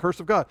someone under the curse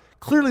of God.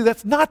 Clearly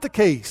that's not the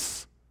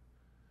case.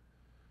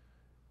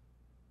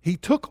 He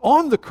took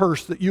on the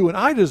curse that you and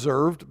I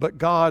deserved, but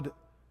God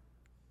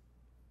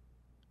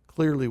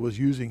clearly was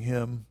using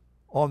him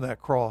on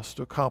that cross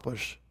to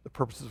accomplish the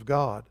purposes of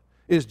God.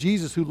 It is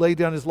Jesus who laid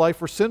down his life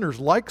for sinners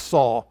like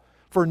Saul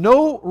for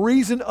no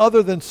reason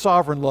other than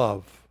sovereign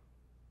love.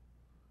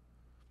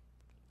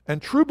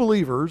 And true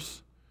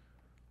believers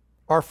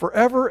are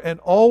forever and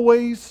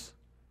always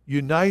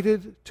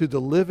united to the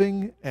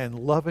living and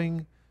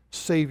loving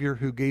Savior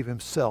who gave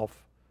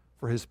himself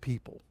for his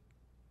people.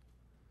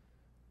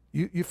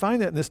 You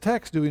find that in this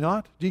text, do we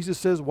not? Jesus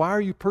says, why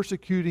are you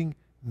persecuting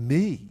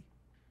me?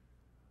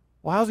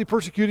 Well, how's he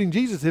persecuting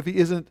Jesus if he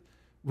isn't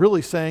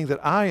really saying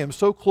that I am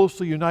so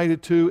closely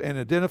united to and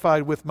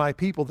identified with my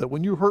people that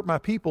when you hurt my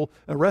people,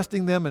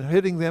 arresting them and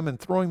hitting them and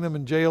throwing them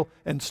in jail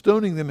and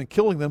stoning them and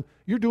killing them,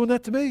 you're doing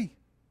that to me.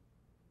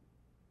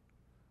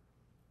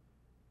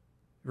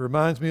 It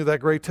reminds me of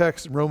that great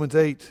text in Romans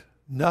 8.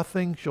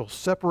 Nothing shall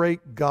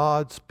separate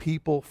God's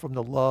people from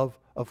the love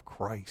of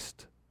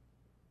Christ.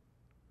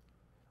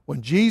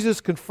 When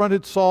Jesus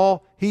confronted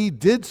Saul, he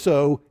did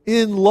so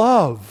in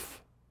love.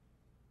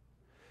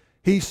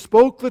 He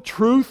spoke the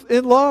truth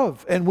in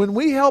love. And when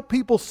we help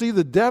people see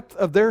the depth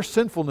of their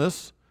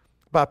sinfulness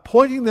by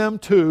pointing them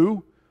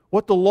to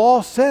what the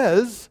law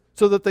says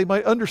so that they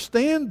might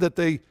understand that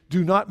they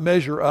do not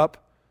measure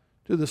up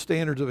to the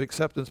standards of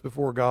acceptance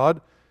before God,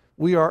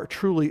 we are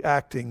truly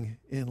acting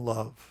in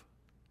love.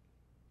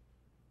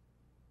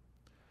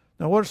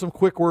 Now, what are some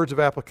quick words of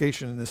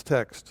application in this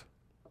text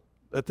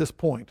at this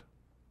point?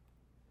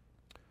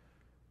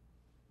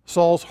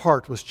 Saul's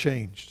heart was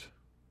changed.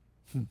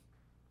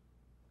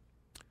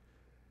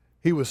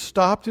 He was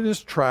stopped in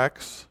his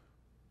tracks.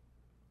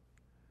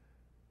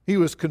 He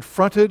was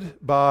confronted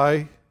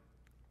by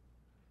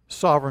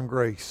sovereign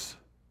grace.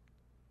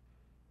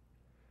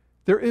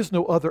 There is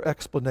no other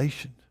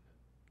explanation.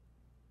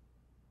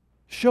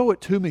 Show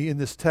it to me in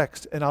this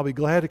text, and I'll be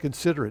glad to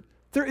consider it.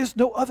 There is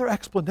no other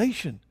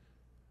explanation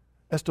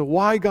as to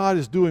why God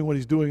is doing what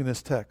he's doing in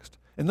this text.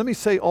 And let me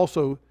say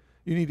also,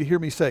 you need to hear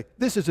me say,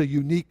 this is a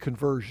unique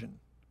conversion.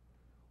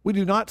 We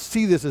do not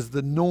see this as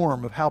the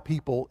norm of how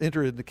people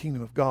enter into the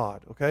kingdom of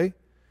God, okay?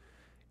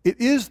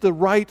 It is the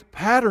right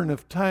pattern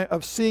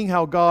of seeing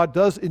how God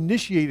does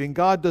initiate and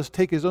God does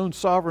take his own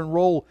sovereign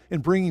role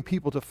in bringing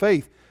people to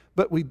faith.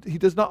 But he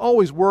does not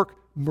always work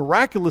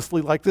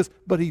miraculously like this,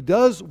 but he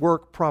does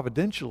work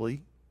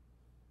providentially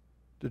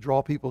to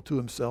draw people to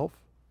himself.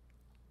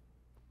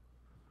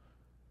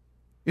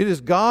 It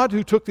is God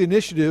who took the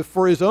initiative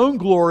for his own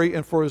glory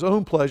and for his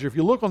own pleasure. If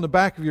you look on the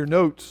back of your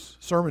notes,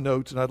 sermon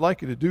notes, and I'd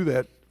like you to do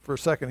that for a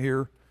second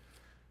here,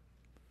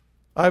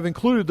 I've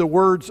included the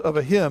words of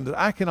a hymn that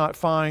I cannot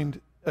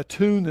find a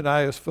tune that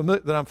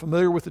I'm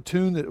familiar with, a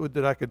tune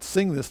that I could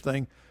sing this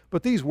thing,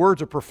 but these words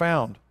are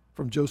profound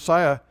from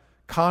Josiah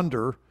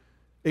Conder,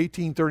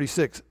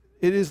 1836.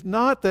 It is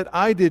not that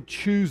I did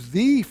choose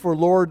thee, for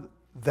Lord,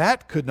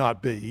 that could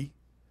not be.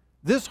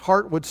 This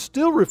heart would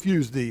still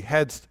refuse thee,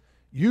 hadst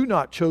you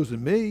not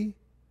chosen me.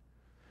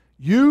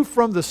 You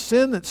from the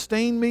sin that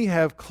stained me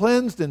have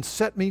cleansed and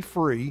set me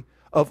free.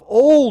 Of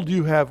old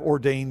you have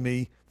ordained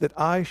me that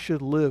I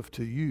should live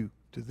to you,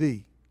 to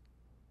thee.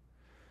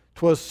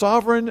 Toward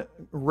sovereign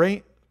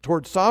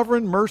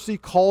mercy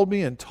called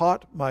me and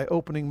taught my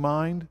opening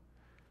mind.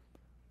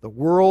 The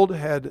world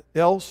had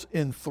else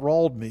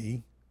enthralled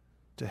me,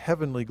 to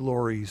heavenly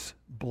glories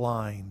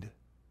blind.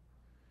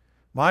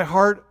 My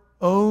heart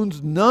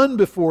owns none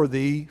before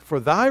thee,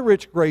 for thy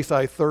rich grace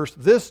I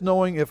thirst, this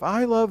knowing if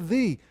I love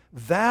thee,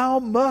 thou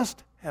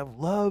must have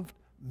loved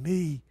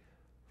me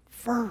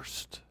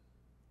first.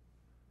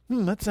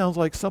 That sounds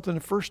like something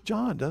in 1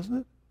 John, doesn't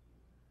it?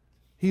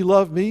 He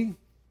loved me.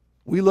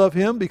 We love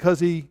him because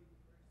he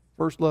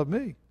first loved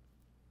me.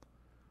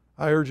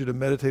 I urge you to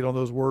meditate on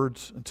those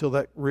words until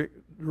that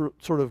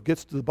sort of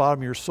gets to the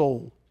bottom of your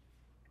soul.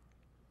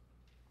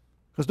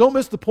 Because don't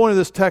miss the point of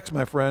this text,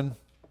 my friend.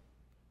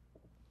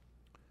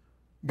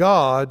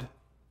 God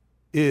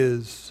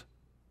is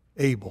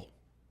able.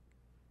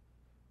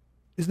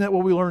 Isn't that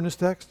what we learn in this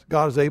text?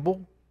 God is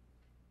able.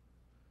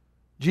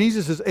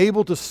 Jesus is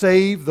able to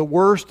save the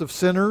worst of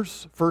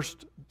sinners, 1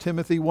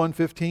 Timothy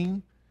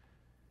 1:15.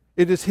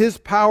 It is his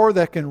power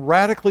that can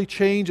radically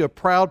change a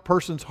proud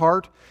person's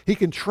heart. He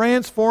can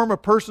transform a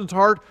person's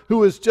heart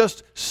who is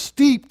just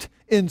steeped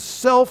in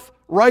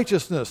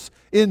self-righteousness,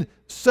 in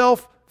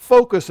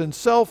self-focus, and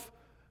what's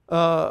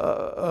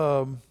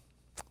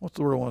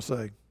the word I want to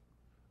say?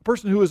 A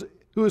person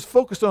who is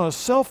focused on a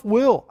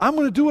self-will. I'm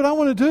going to do what I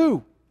want to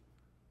do.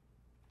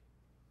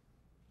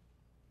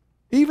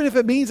 Even if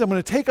it means I'm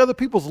going to take other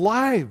people's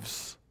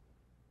lives.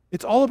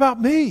 It's all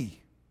about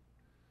me.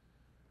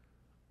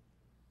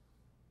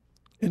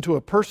 Into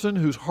a person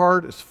whose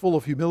heart is full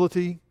of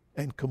humility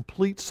and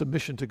complete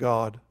submission to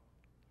God.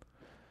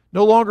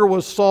 No longer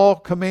was Saul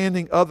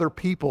commanding other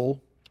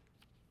people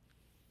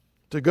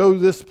to go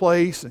this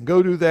place and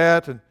go do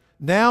that. And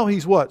now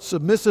he's what?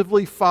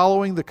 Submissively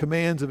following the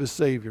commands of his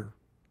Savior.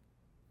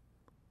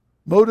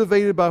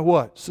 Motivated by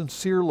what?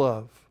 Sincere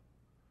love.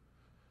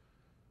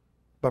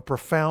 By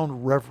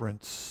profound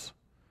reverence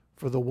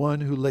for the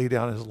one who laid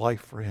down his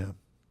life for him.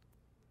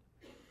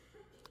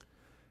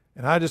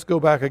 And I just go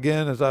back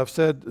again, as I've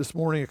said this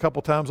morning a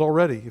couple times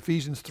already.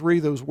 Ephesians 3,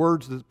 those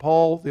words that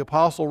Paul, the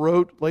apostle,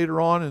 wrote later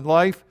on in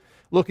life,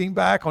 looking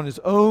back on his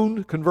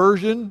own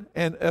conversion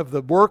and of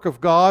the work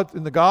of God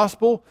in the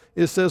gospel,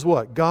 it says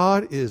what?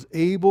 God is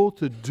able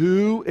to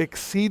do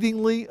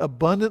exceedingly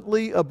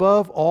abundantly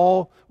above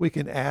all we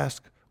can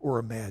ask or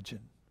imagine.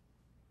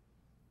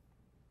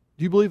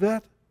 Do you believe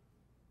that?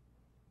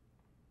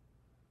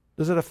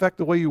 Does that affect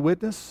the way you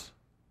witness?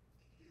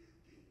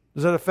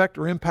 Does that affect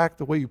or impact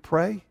the way you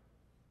pray?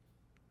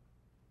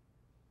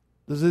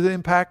 Does it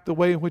impact the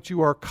way in which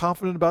you are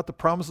confident about the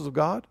promises of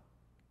God?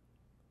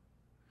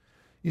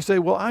 You say,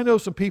 well, I know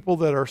some people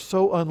that are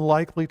so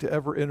unlikely to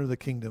ever enter the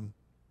kingdom.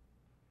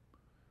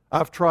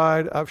 I've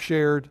tried, I've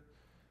shared,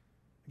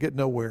 get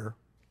nowhere.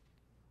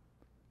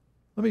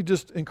 Let me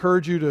just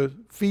encourage you to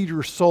feed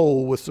your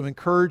soul with some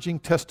encouraging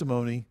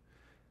testimony.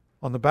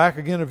 On the back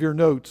again of your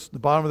notes, the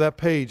bottom of that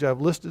page, I've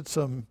listed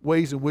some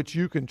ways in which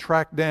you can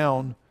track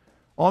down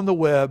on the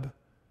web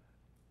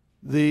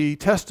the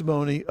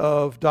testimony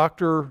of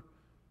Dr.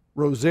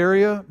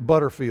 Rosaria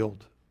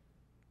Butterfield.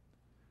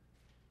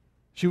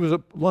 She was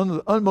one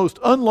of the most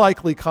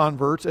unlikely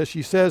converts, as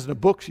she says in a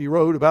book she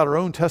wrote about her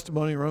own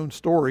testimony, her own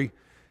story,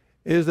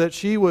 is that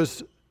she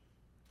was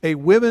a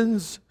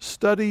women's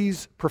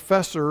studies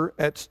professor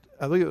at,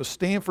 I think it was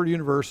Stanford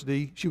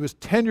University. She was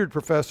tenured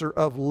professor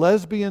of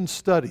lesbian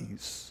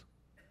studies.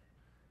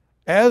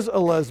 As a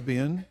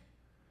lesbian,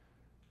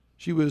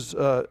 she was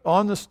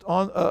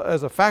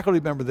as a faculty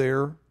member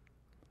there,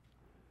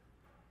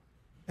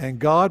 and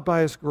God,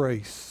 by His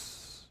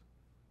grace,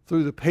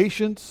 through the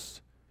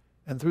patience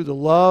and through the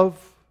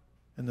love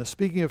and the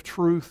speaking of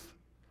truth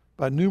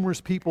by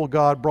numerous people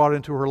God brought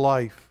into her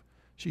life,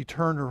 she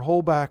turned her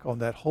whole back on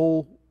that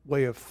whole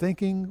way of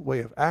thinking, way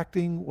of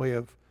acting, way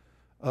of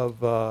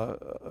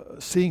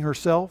seeing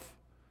herself.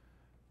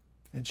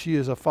 And she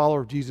is a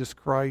follower of Jesus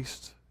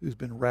Christ who's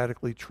been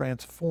radically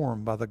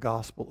transformed by the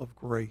gospel of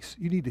grace.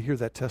 You need to hear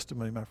that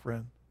testimony, my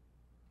friend.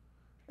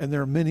 And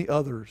there are many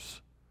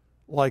others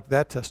like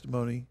that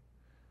testimony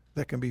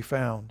that can be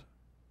found.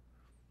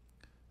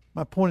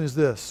 My point is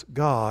this: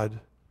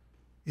 God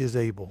is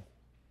able.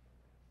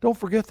 Don't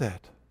forget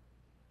that.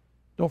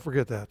 Don't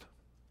forget that.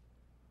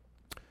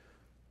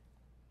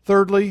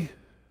 Thirdly,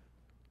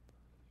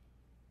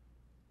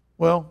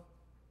 well,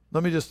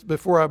 let me just,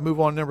 before I move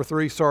on to number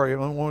 3, sorry, I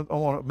want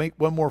to make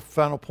one more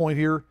final point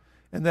here,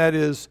 and that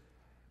is,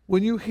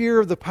 when you hear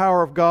of the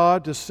power of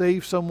God to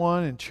save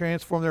someone and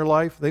transform their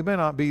life, they may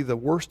not be the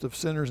worst of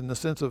sinners in the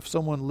sense of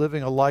someone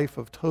living a life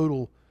of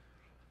total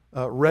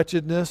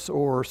wretchedness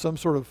or some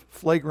sort of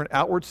flagrant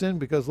outward sin,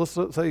 because let's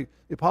say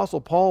the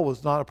Apostle Paul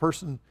was not a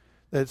person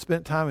that had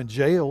spent time in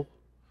jail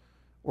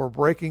or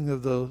breaking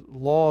of the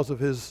laws of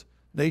his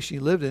nation he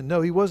lived in.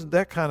 No, he wasn't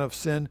that kind of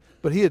sin,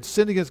 but he had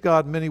sinned against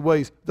God in many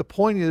ways. The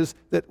point is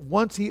that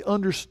once he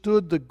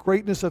understood the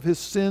greatness of his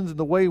sins and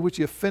the way in which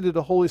he offended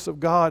the holiness of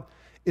God,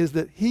 is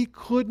that he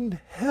couldn't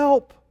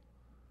help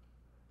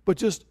but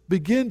just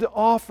begin to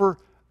offer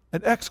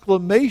an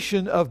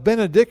exclamation of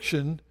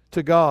benediction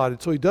to God.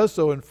 And so he does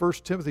so in 1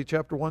 Timothy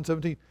chapter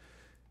 1:17.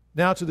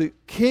 Now to the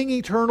King,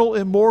 eternal,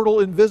 immortal,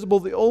 invisible,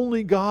 the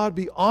only God,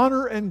 be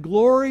honor and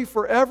glory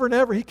forever and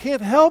ever. He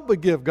can't help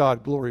but give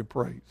God glory and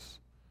praise,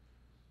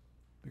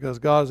 because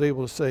God is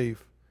able to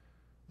save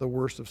the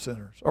worst of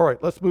sinners. All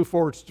right, let's move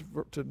forward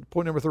to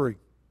point number 3.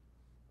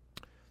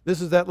 This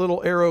is that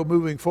little arrow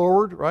moving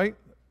forward, right?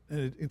 In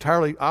an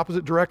entirely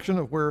opposite direction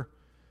of where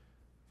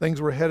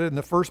things were headed in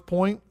the first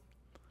point.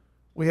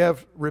 We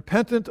have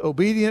repentant,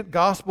 obedient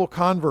gospel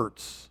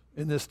converts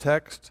in this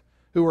text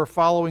who are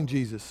following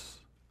Jesus.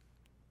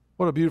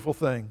 What a beautiful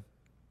thing.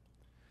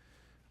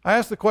 I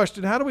asked the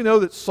question, how do we know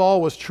that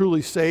Saul was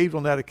truly saved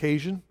on that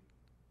occasion?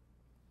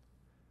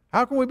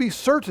 How can we be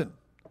certain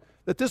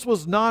that this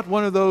was not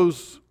one of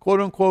those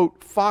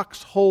quote-unquote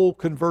foxhole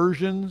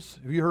conversions?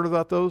 Have you heard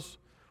about those?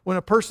 When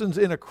a person's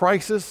in a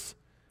crisis,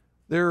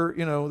 they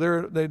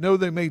know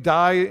they may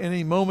die at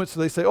any moment, so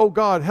they say, oh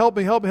God, help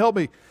me, help me, help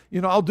me.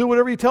 I'll do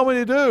whatever you tell me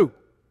to do.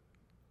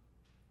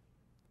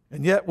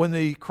 And yet when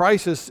the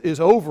crisis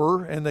is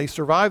over and they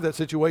survive that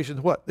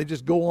situation, what? They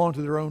just go on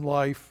to their own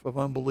life of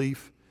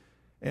unbelief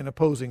and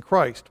opposing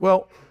Christ.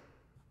 Well,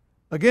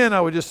 Again,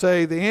 I would just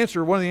say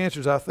one of the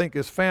answers I think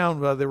is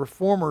found by the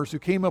reformers who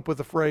came up with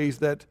the phrase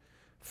that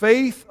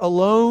faith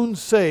alone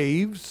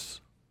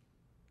saves.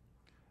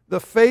 The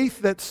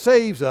faith that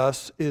saves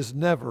us is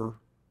never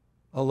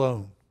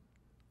alone.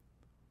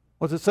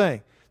 What's it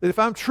saying? That if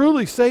I'm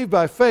truly saved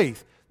by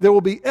faith, there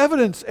will be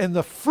evidence and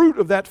the fruit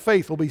of that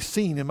faith will be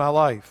seen in my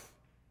life.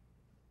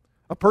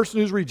 A person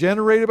who's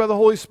regenerated by the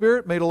Holy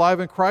Spirit, made alive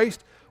in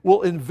Christ,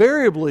 will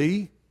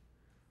invariably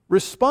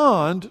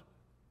respond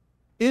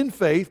in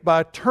faith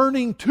by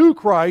turning to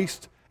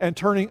Christ and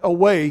turning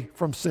away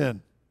from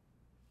sin.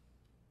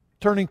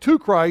 Turning to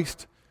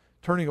Christ,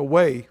 turning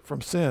away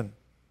from sin.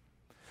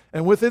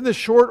 And within the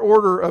short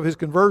order of his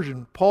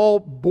conversion, Paul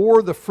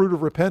bore the fruit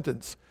of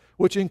repentance,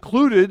 which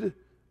included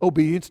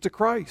obedience to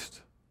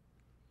Christ.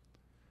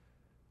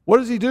 What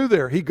does he do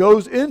there? He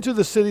goes into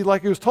the city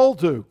like he was told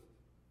to.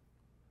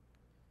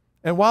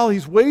 And while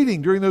he's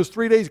waiting during those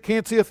 3 days, he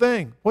can't see a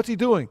thing. What's he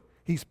doing?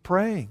 He's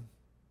praying.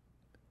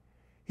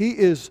 He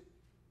is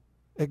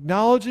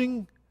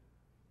acknowledging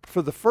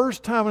for the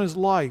first time in his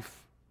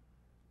life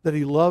that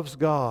he loves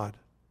God,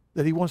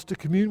 that he wants to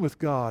commune with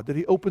God, that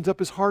he opens up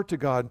his heart to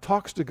God and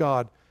talks to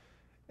God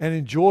and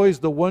enjoys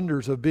the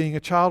wonders of being a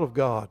child of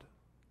God.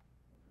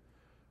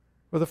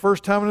 For the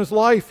first time in his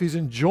life, he's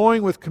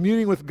enjoying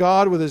communing with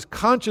God with his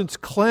conscience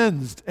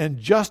cleansed and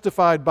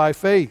justified by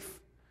faith.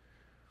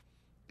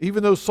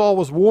 Even though Saul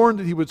was warned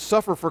that he would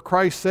suffer for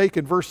Christ's sake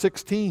in verse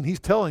 16, he's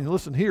telling,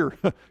 listen here,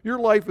 your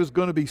life is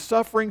going to be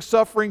suffering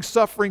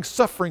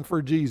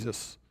for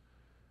Jesus.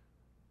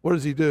 What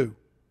does he do?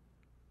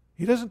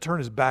 He doesn't turn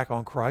his back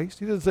on Christ.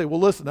 He doesn't say, well,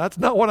 listen, that's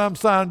not what I'm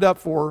signed up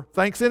for.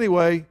 Thanks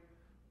anyway.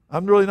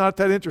 I'm really not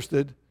that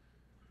interested.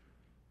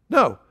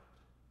 No.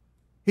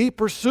 He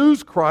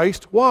pursues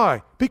Christ.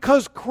 Why?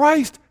 Because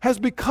Christ has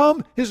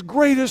become his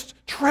greatest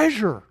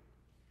treasure.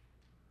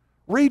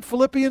 Read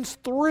Philippians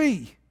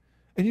 3,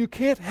 and you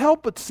can't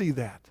help but see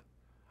that.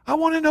 I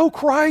want to know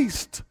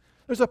Christ.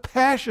 There's a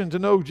passion to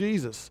know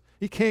Jesus.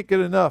 He can't get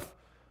enough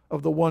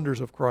of the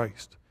wonders of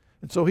Christ.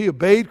 And so he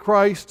obeyed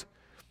Christ.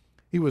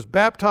 He was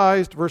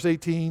baptized, verse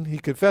 18. He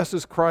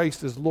confesses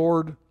Christ as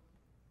Lord.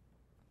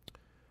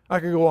 I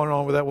could go on and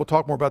on with that. We'll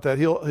talk more about that.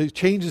 He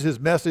changes his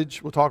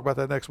message. We'll talk about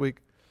that next week.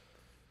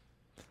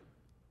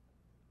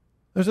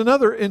 There's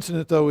another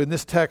incident, though, in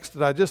this text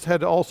that I just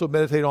had to also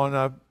meditate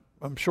on.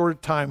 I'm short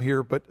of time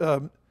here, but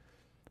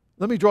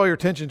let me draw your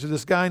attention to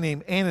this guy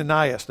named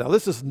Ananias. Now,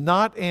 this is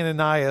not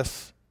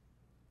Ananias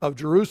of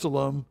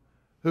Jerusalem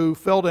who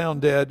fell down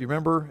dead, you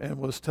remember, and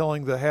was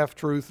telling the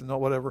half-truth and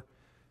whatever,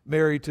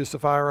 married to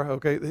Sapphira.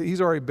 Okay,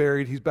 he's already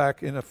buried. He's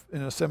back in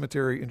a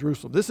cemetery in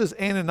Jerusalem. This is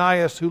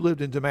Ananias who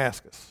lived in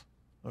Damascus.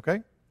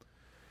 Okay?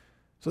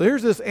 So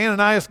here's this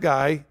Ananias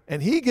guy,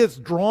 and he gets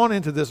drawn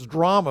into this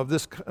drama of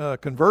this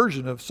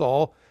conversion of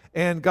Saul,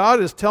 and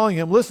God is telling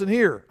him, listen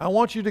here, I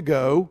want you to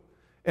go,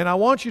 and I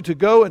want you to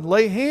go and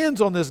lay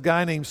hands on this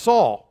guy named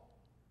Saul.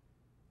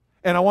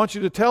 And I want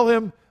you to tell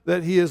him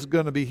that he is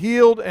going to be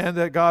healed, and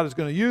that God is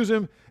going to use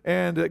him,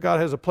 and that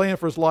God has a plan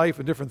for his life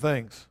and different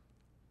things.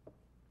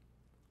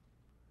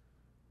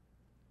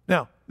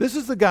 Now, this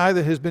is the guy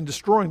that has been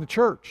destroying the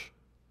church.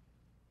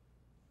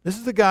 This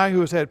is the guy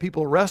who has had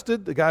people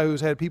arrested, the guy who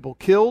has had people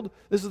killed.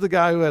 This is the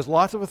guy who has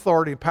lots of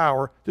authority and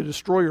power to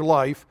destroy your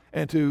life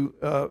and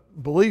to,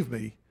 believe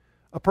me,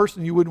 a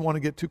person you wouldn't want to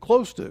get too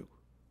close to.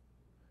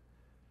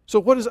 So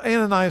what does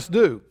Ananias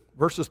do?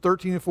 Verses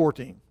 13 and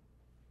 14.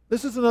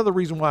 This is another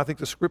reason why I think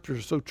the scriptures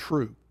are so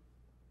true.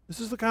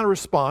 This is the kind of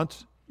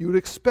response you would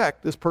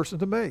expect this person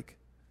to make.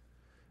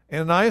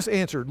 Ananias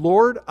answered,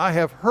 Lord, I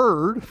have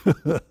heard,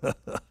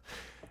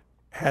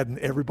 hadn't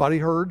everybody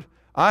heard?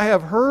 I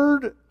have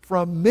heard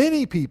from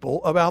many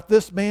people about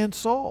this man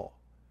Saul,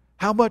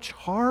 how much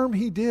harm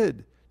he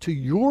did to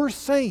your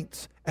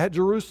saints at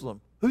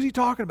Jerusalem. Who's he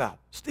talking about?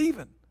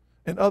 Stephen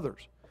and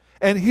others.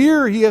 And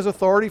here he has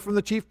authority from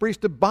the chief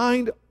priest to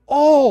bind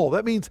all.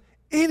 That means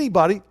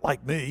anybody,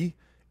 like me,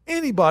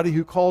 anybody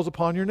who calls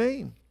upon your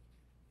name.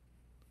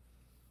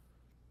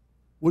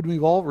 Wouldn't we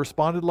have all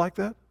responded like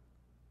that?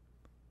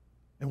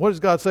 And what does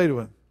God say to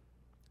him?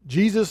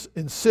 Jesus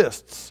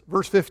insists,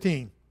 verse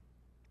 15,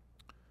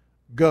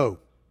 go.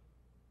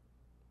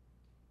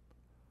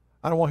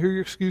 I don't want to hear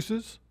your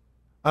excuses.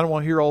 I don't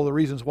want to hear all the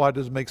reasons why it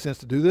doesn't make sense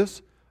to do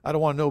this. I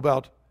don't want to know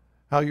about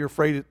how you're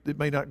afraid it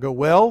may not go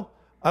well.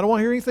 I don't want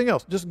to hear anything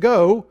else. Just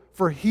go,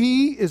 for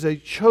he is a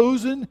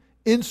chosen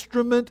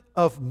instrument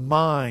of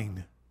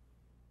mine.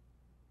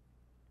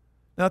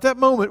 Now at that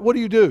moment, what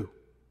do?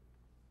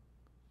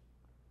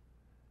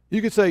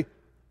 You could say,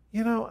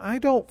 I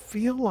don't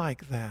feel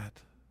like that.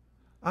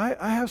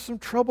 I have some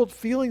troubled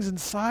feelings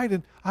inside,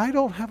 and I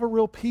don't have a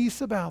real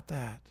peace about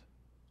that.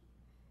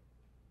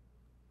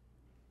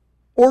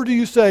 Or do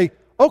you say,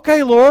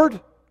 okay, Lord,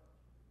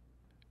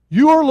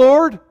 you are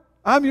Lord,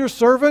 I'm your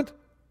servant,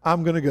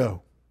 I'm going to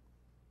go.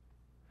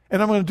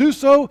 And I'm going to do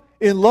so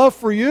in love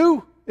for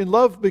you, in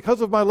love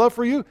because of my love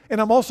for you, and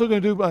I'm also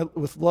going to do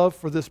with love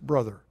for this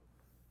brother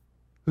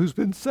who's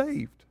been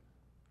saved.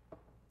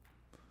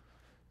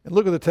 And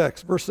look at the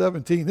text, verse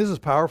 17. This is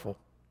powerful.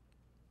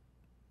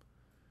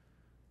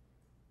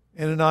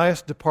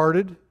 Ananias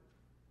departed.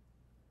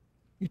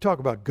 You talk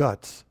about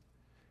guts.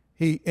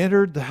 He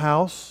entered the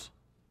house.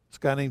 This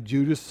guy named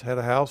Judas had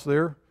a house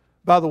there.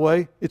 By the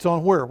way, it's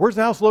on where? Where's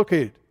the house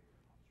located?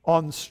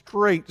 On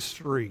Straight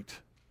Street.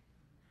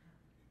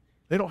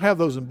 They don't have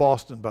those in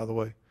Boston, by the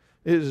way.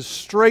 It is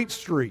Straight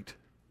Street.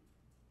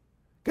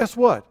 Guess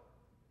what?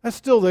 That's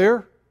still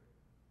there.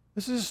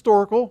 This is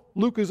historical.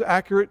 Luke is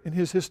accurate in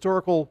his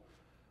historical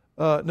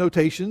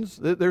notations.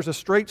 There's a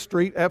straight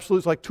street, absolutely,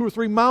 it's like 2 or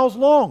 3 miles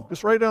long.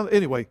 Just right down,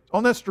 anyway,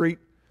 on that street.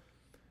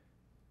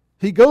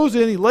 He goes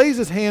in, he lays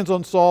his hands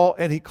on Saul,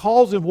 and he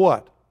calls him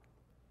what?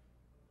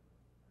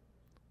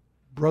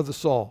 Brother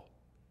Saul.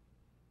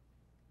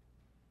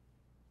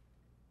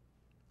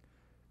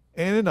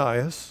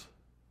 Ananias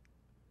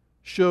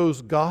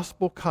shows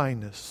gospel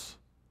kindness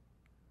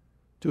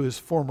to his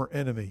former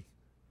enemy.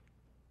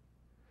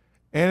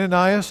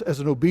 Ananias, as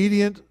an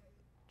obedient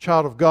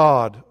child of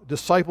God,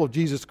 disciple of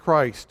Jesus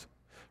Christ,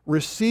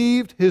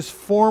 received his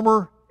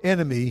former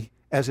enemy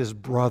as his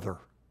brother.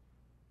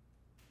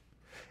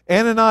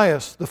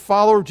 Ananias, the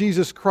follower of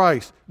Jesus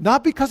Christ,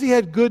 not because he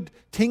had good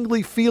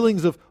tingly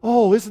feelings of,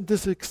 oh, isn't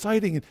this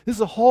exciting? And this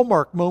is a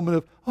hallmark moment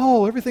of,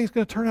 oh, everything's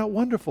going to turn out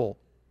wonderful.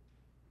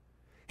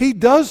 He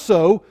does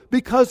so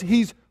because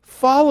he's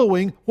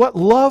following what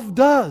love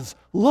does.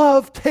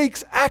 Love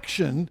takes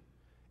action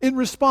in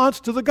response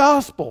to the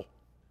gospel.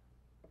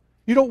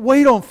 You don't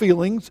wait on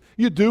feelings.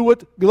 You do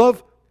what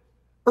love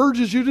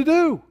urges you to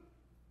do.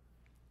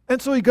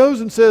 And so he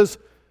goes and says,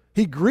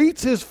 he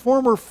greets his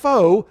former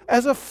foe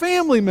as a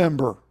family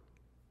member.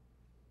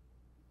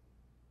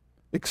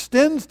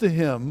 Extends to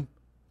him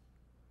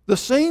the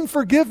same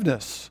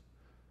forgiveness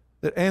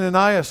that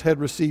Ananias had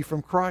received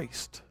from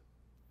Christ.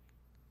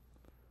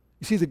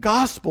 You see, the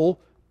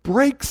gospel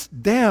breaks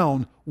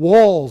down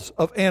walls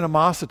of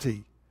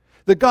animosity.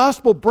 The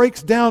gospel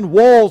breaks down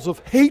walls of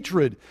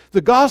hatred.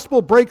 The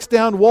gospel breaks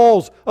down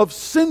walls of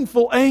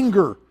sinful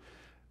anger.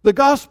 The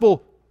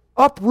gospel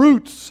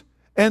uproots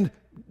and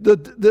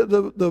the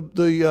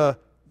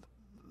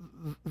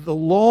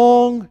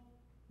long,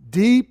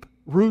 deep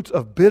roots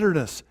of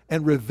bitterness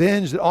and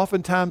revenge that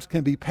oftentimes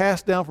can be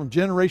passed down from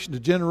generation to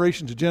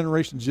generation to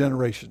generation to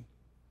generation.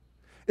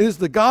 It is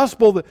the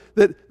gospel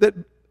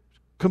that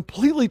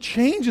completely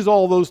changes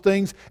all those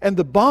things, and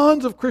the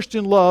bonds of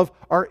Christian love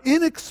are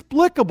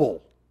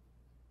inexplicable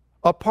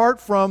apart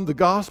from the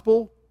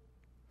gospel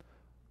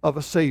of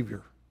a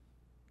Savior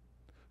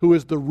who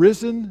is the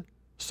risen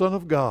Son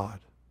of God,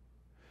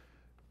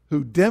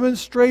 who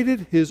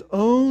demonstrated his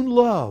own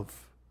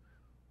love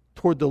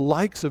toward the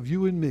likes of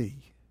you and me,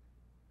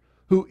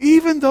 who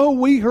even though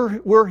we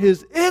were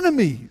his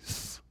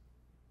enemies,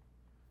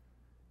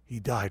 he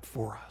died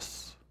for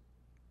us.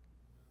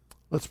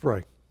 Let's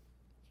pray.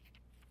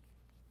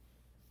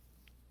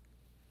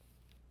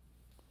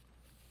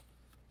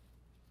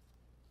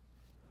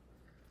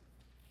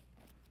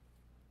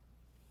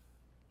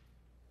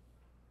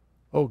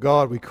 Oh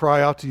God, we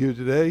cry out to you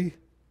today,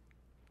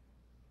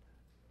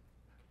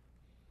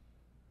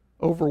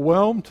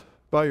 overwhelmed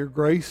by your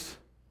grace,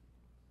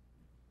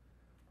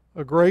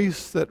 a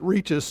grace that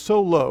reaches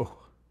so low,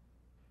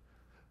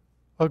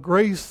 a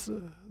grace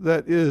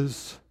that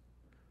is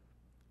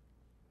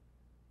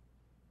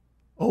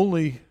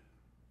only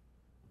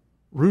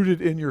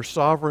rooted in your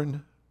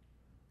sovereign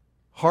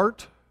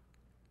heart,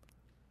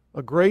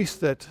 a grace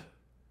that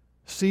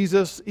sees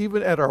us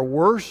even at our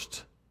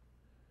worst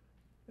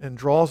and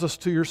draws us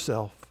to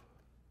yourself.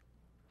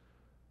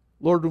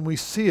 Lord, when we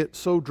see it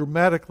so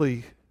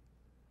dramatically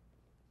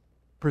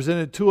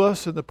presented to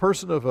us in the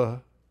person of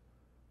an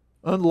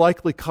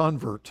unlikely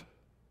convert,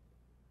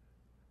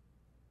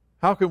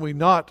 how can we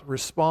not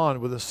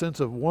respond with a sense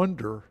of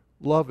wonder,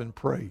 love, and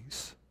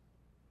praise?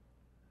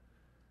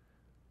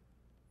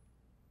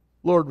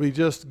 Lord, we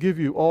just give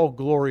you all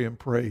glory and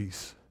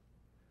praise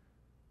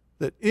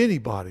that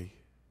anybody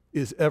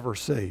is ever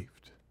saved.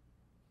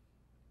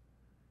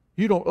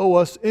 You don't owe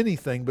us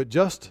anything but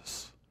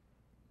justice.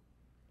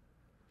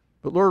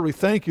 But Lord, we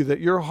thank you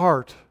that your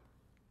heart,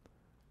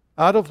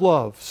 out of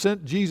love,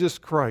 sent Jesus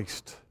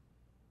Christ.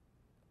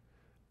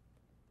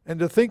 And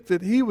to think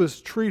that he was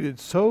treated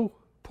so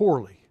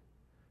poorly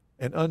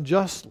and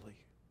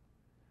unjustly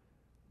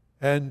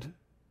and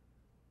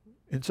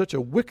in such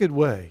a wicked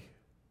way,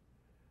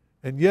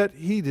 and yet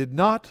he did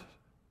not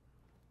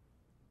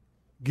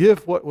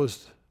give what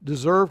was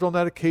deserved on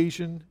that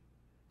occasion.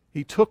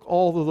 He took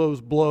all of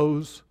those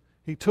blows.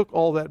 He took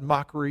all that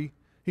mockery.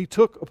 He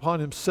took upon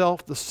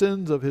himself the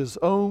sins of his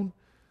own.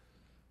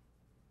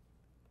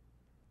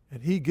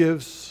 And he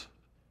gives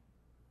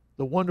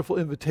the wonderful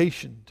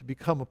invitation to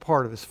become a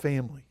part of his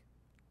family.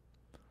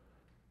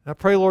 And I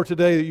pray, Lord,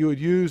 today that you would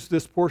use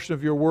this portion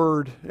of your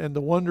word and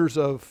the wonders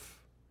of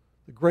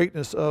the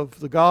greatness of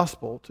the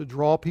gospel to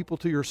draw people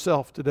to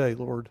yourself today,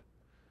 Lord.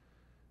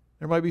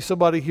 There might be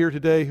somebody here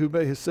today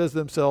who says to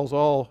themselves,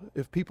 oh,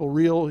 if people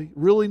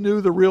really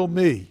knew the real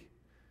me,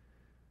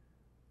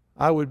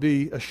 I would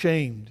be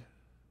ashamed.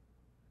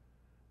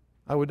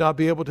 I would not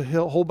be able to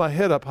hold my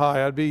head up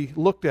high. I'd be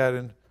looked at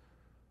and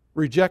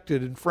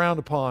rejected and frowned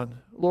upon.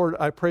 Lord,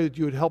 I pray that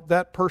you would help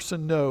that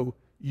person know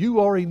you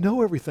already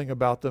know everything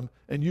about them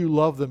and you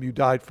love them, you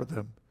died for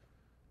them.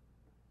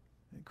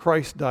 And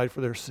Christ died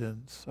for their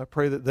sins. I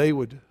pray that they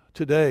would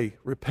today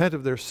repent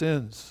of their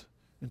sins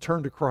and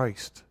turn to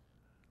Christ.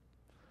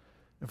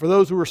 And for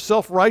those who are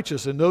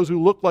self-righteous and those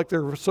who look like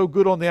they're so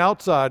good on the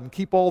outside and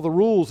keep all the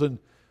rules and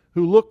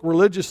who look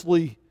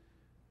religiously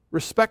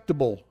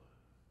respectable,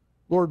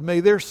 Lord, may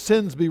their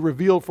sins be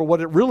revealed for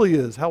what it really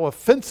is, how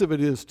offensive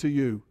it is to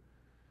you,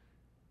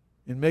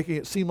 in making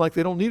it seem like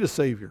they don't need a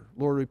Savior.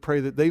 Lord, we pray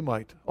that they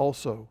might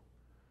also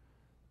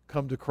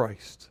come to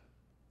Christ.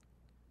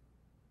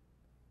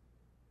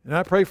 And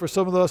I pray for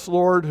some of us,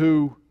 Lord,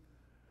 who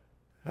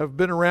have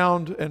been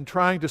around and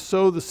trying to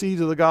sow the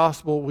seeds of the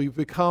gospel. We've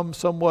become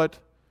somewhat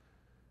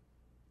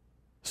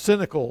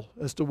cynical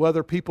as to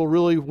whether people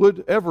really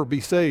would ever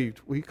be saved.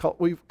 We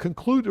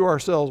conclude to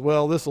ourselves,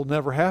 well, this will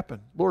never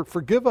happen. Lord,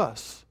 forgive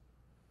us.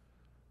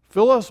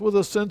 Fill us with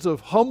a sense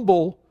of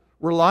humble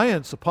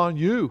reliance upon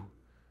you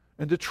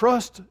and to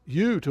trust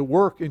you to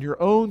work in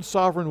your own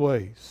sovereign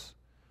ways.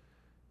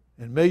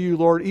 And may you,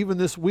 Lord, even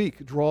this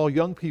week, draw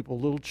young people,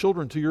 little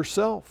children, to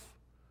yourself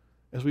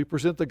as we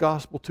present the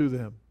gospel to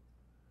them.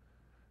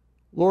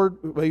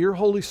 Lord, may your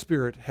Holy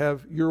Spirit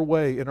have your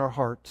way in our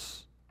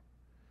hearts.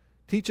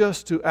 Teach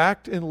us to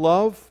act in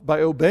love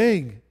by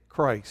obeying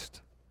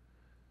Christ.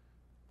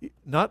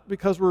 Not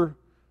because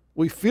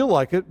we feel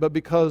like it, but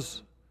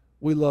because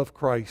we love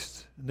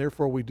Christ, and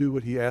therefore we do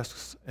what he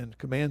asks and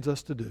commands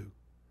us to do.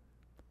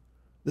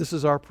 This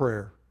is our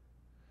prayer.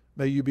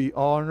 May you be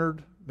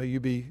honored. May you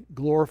be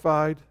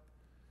glorified.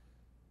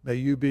 May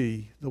you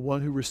be the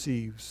one who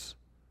receives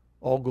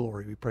all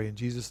glory. We pray in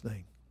Jesus'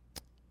 name.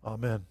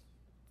 Amen.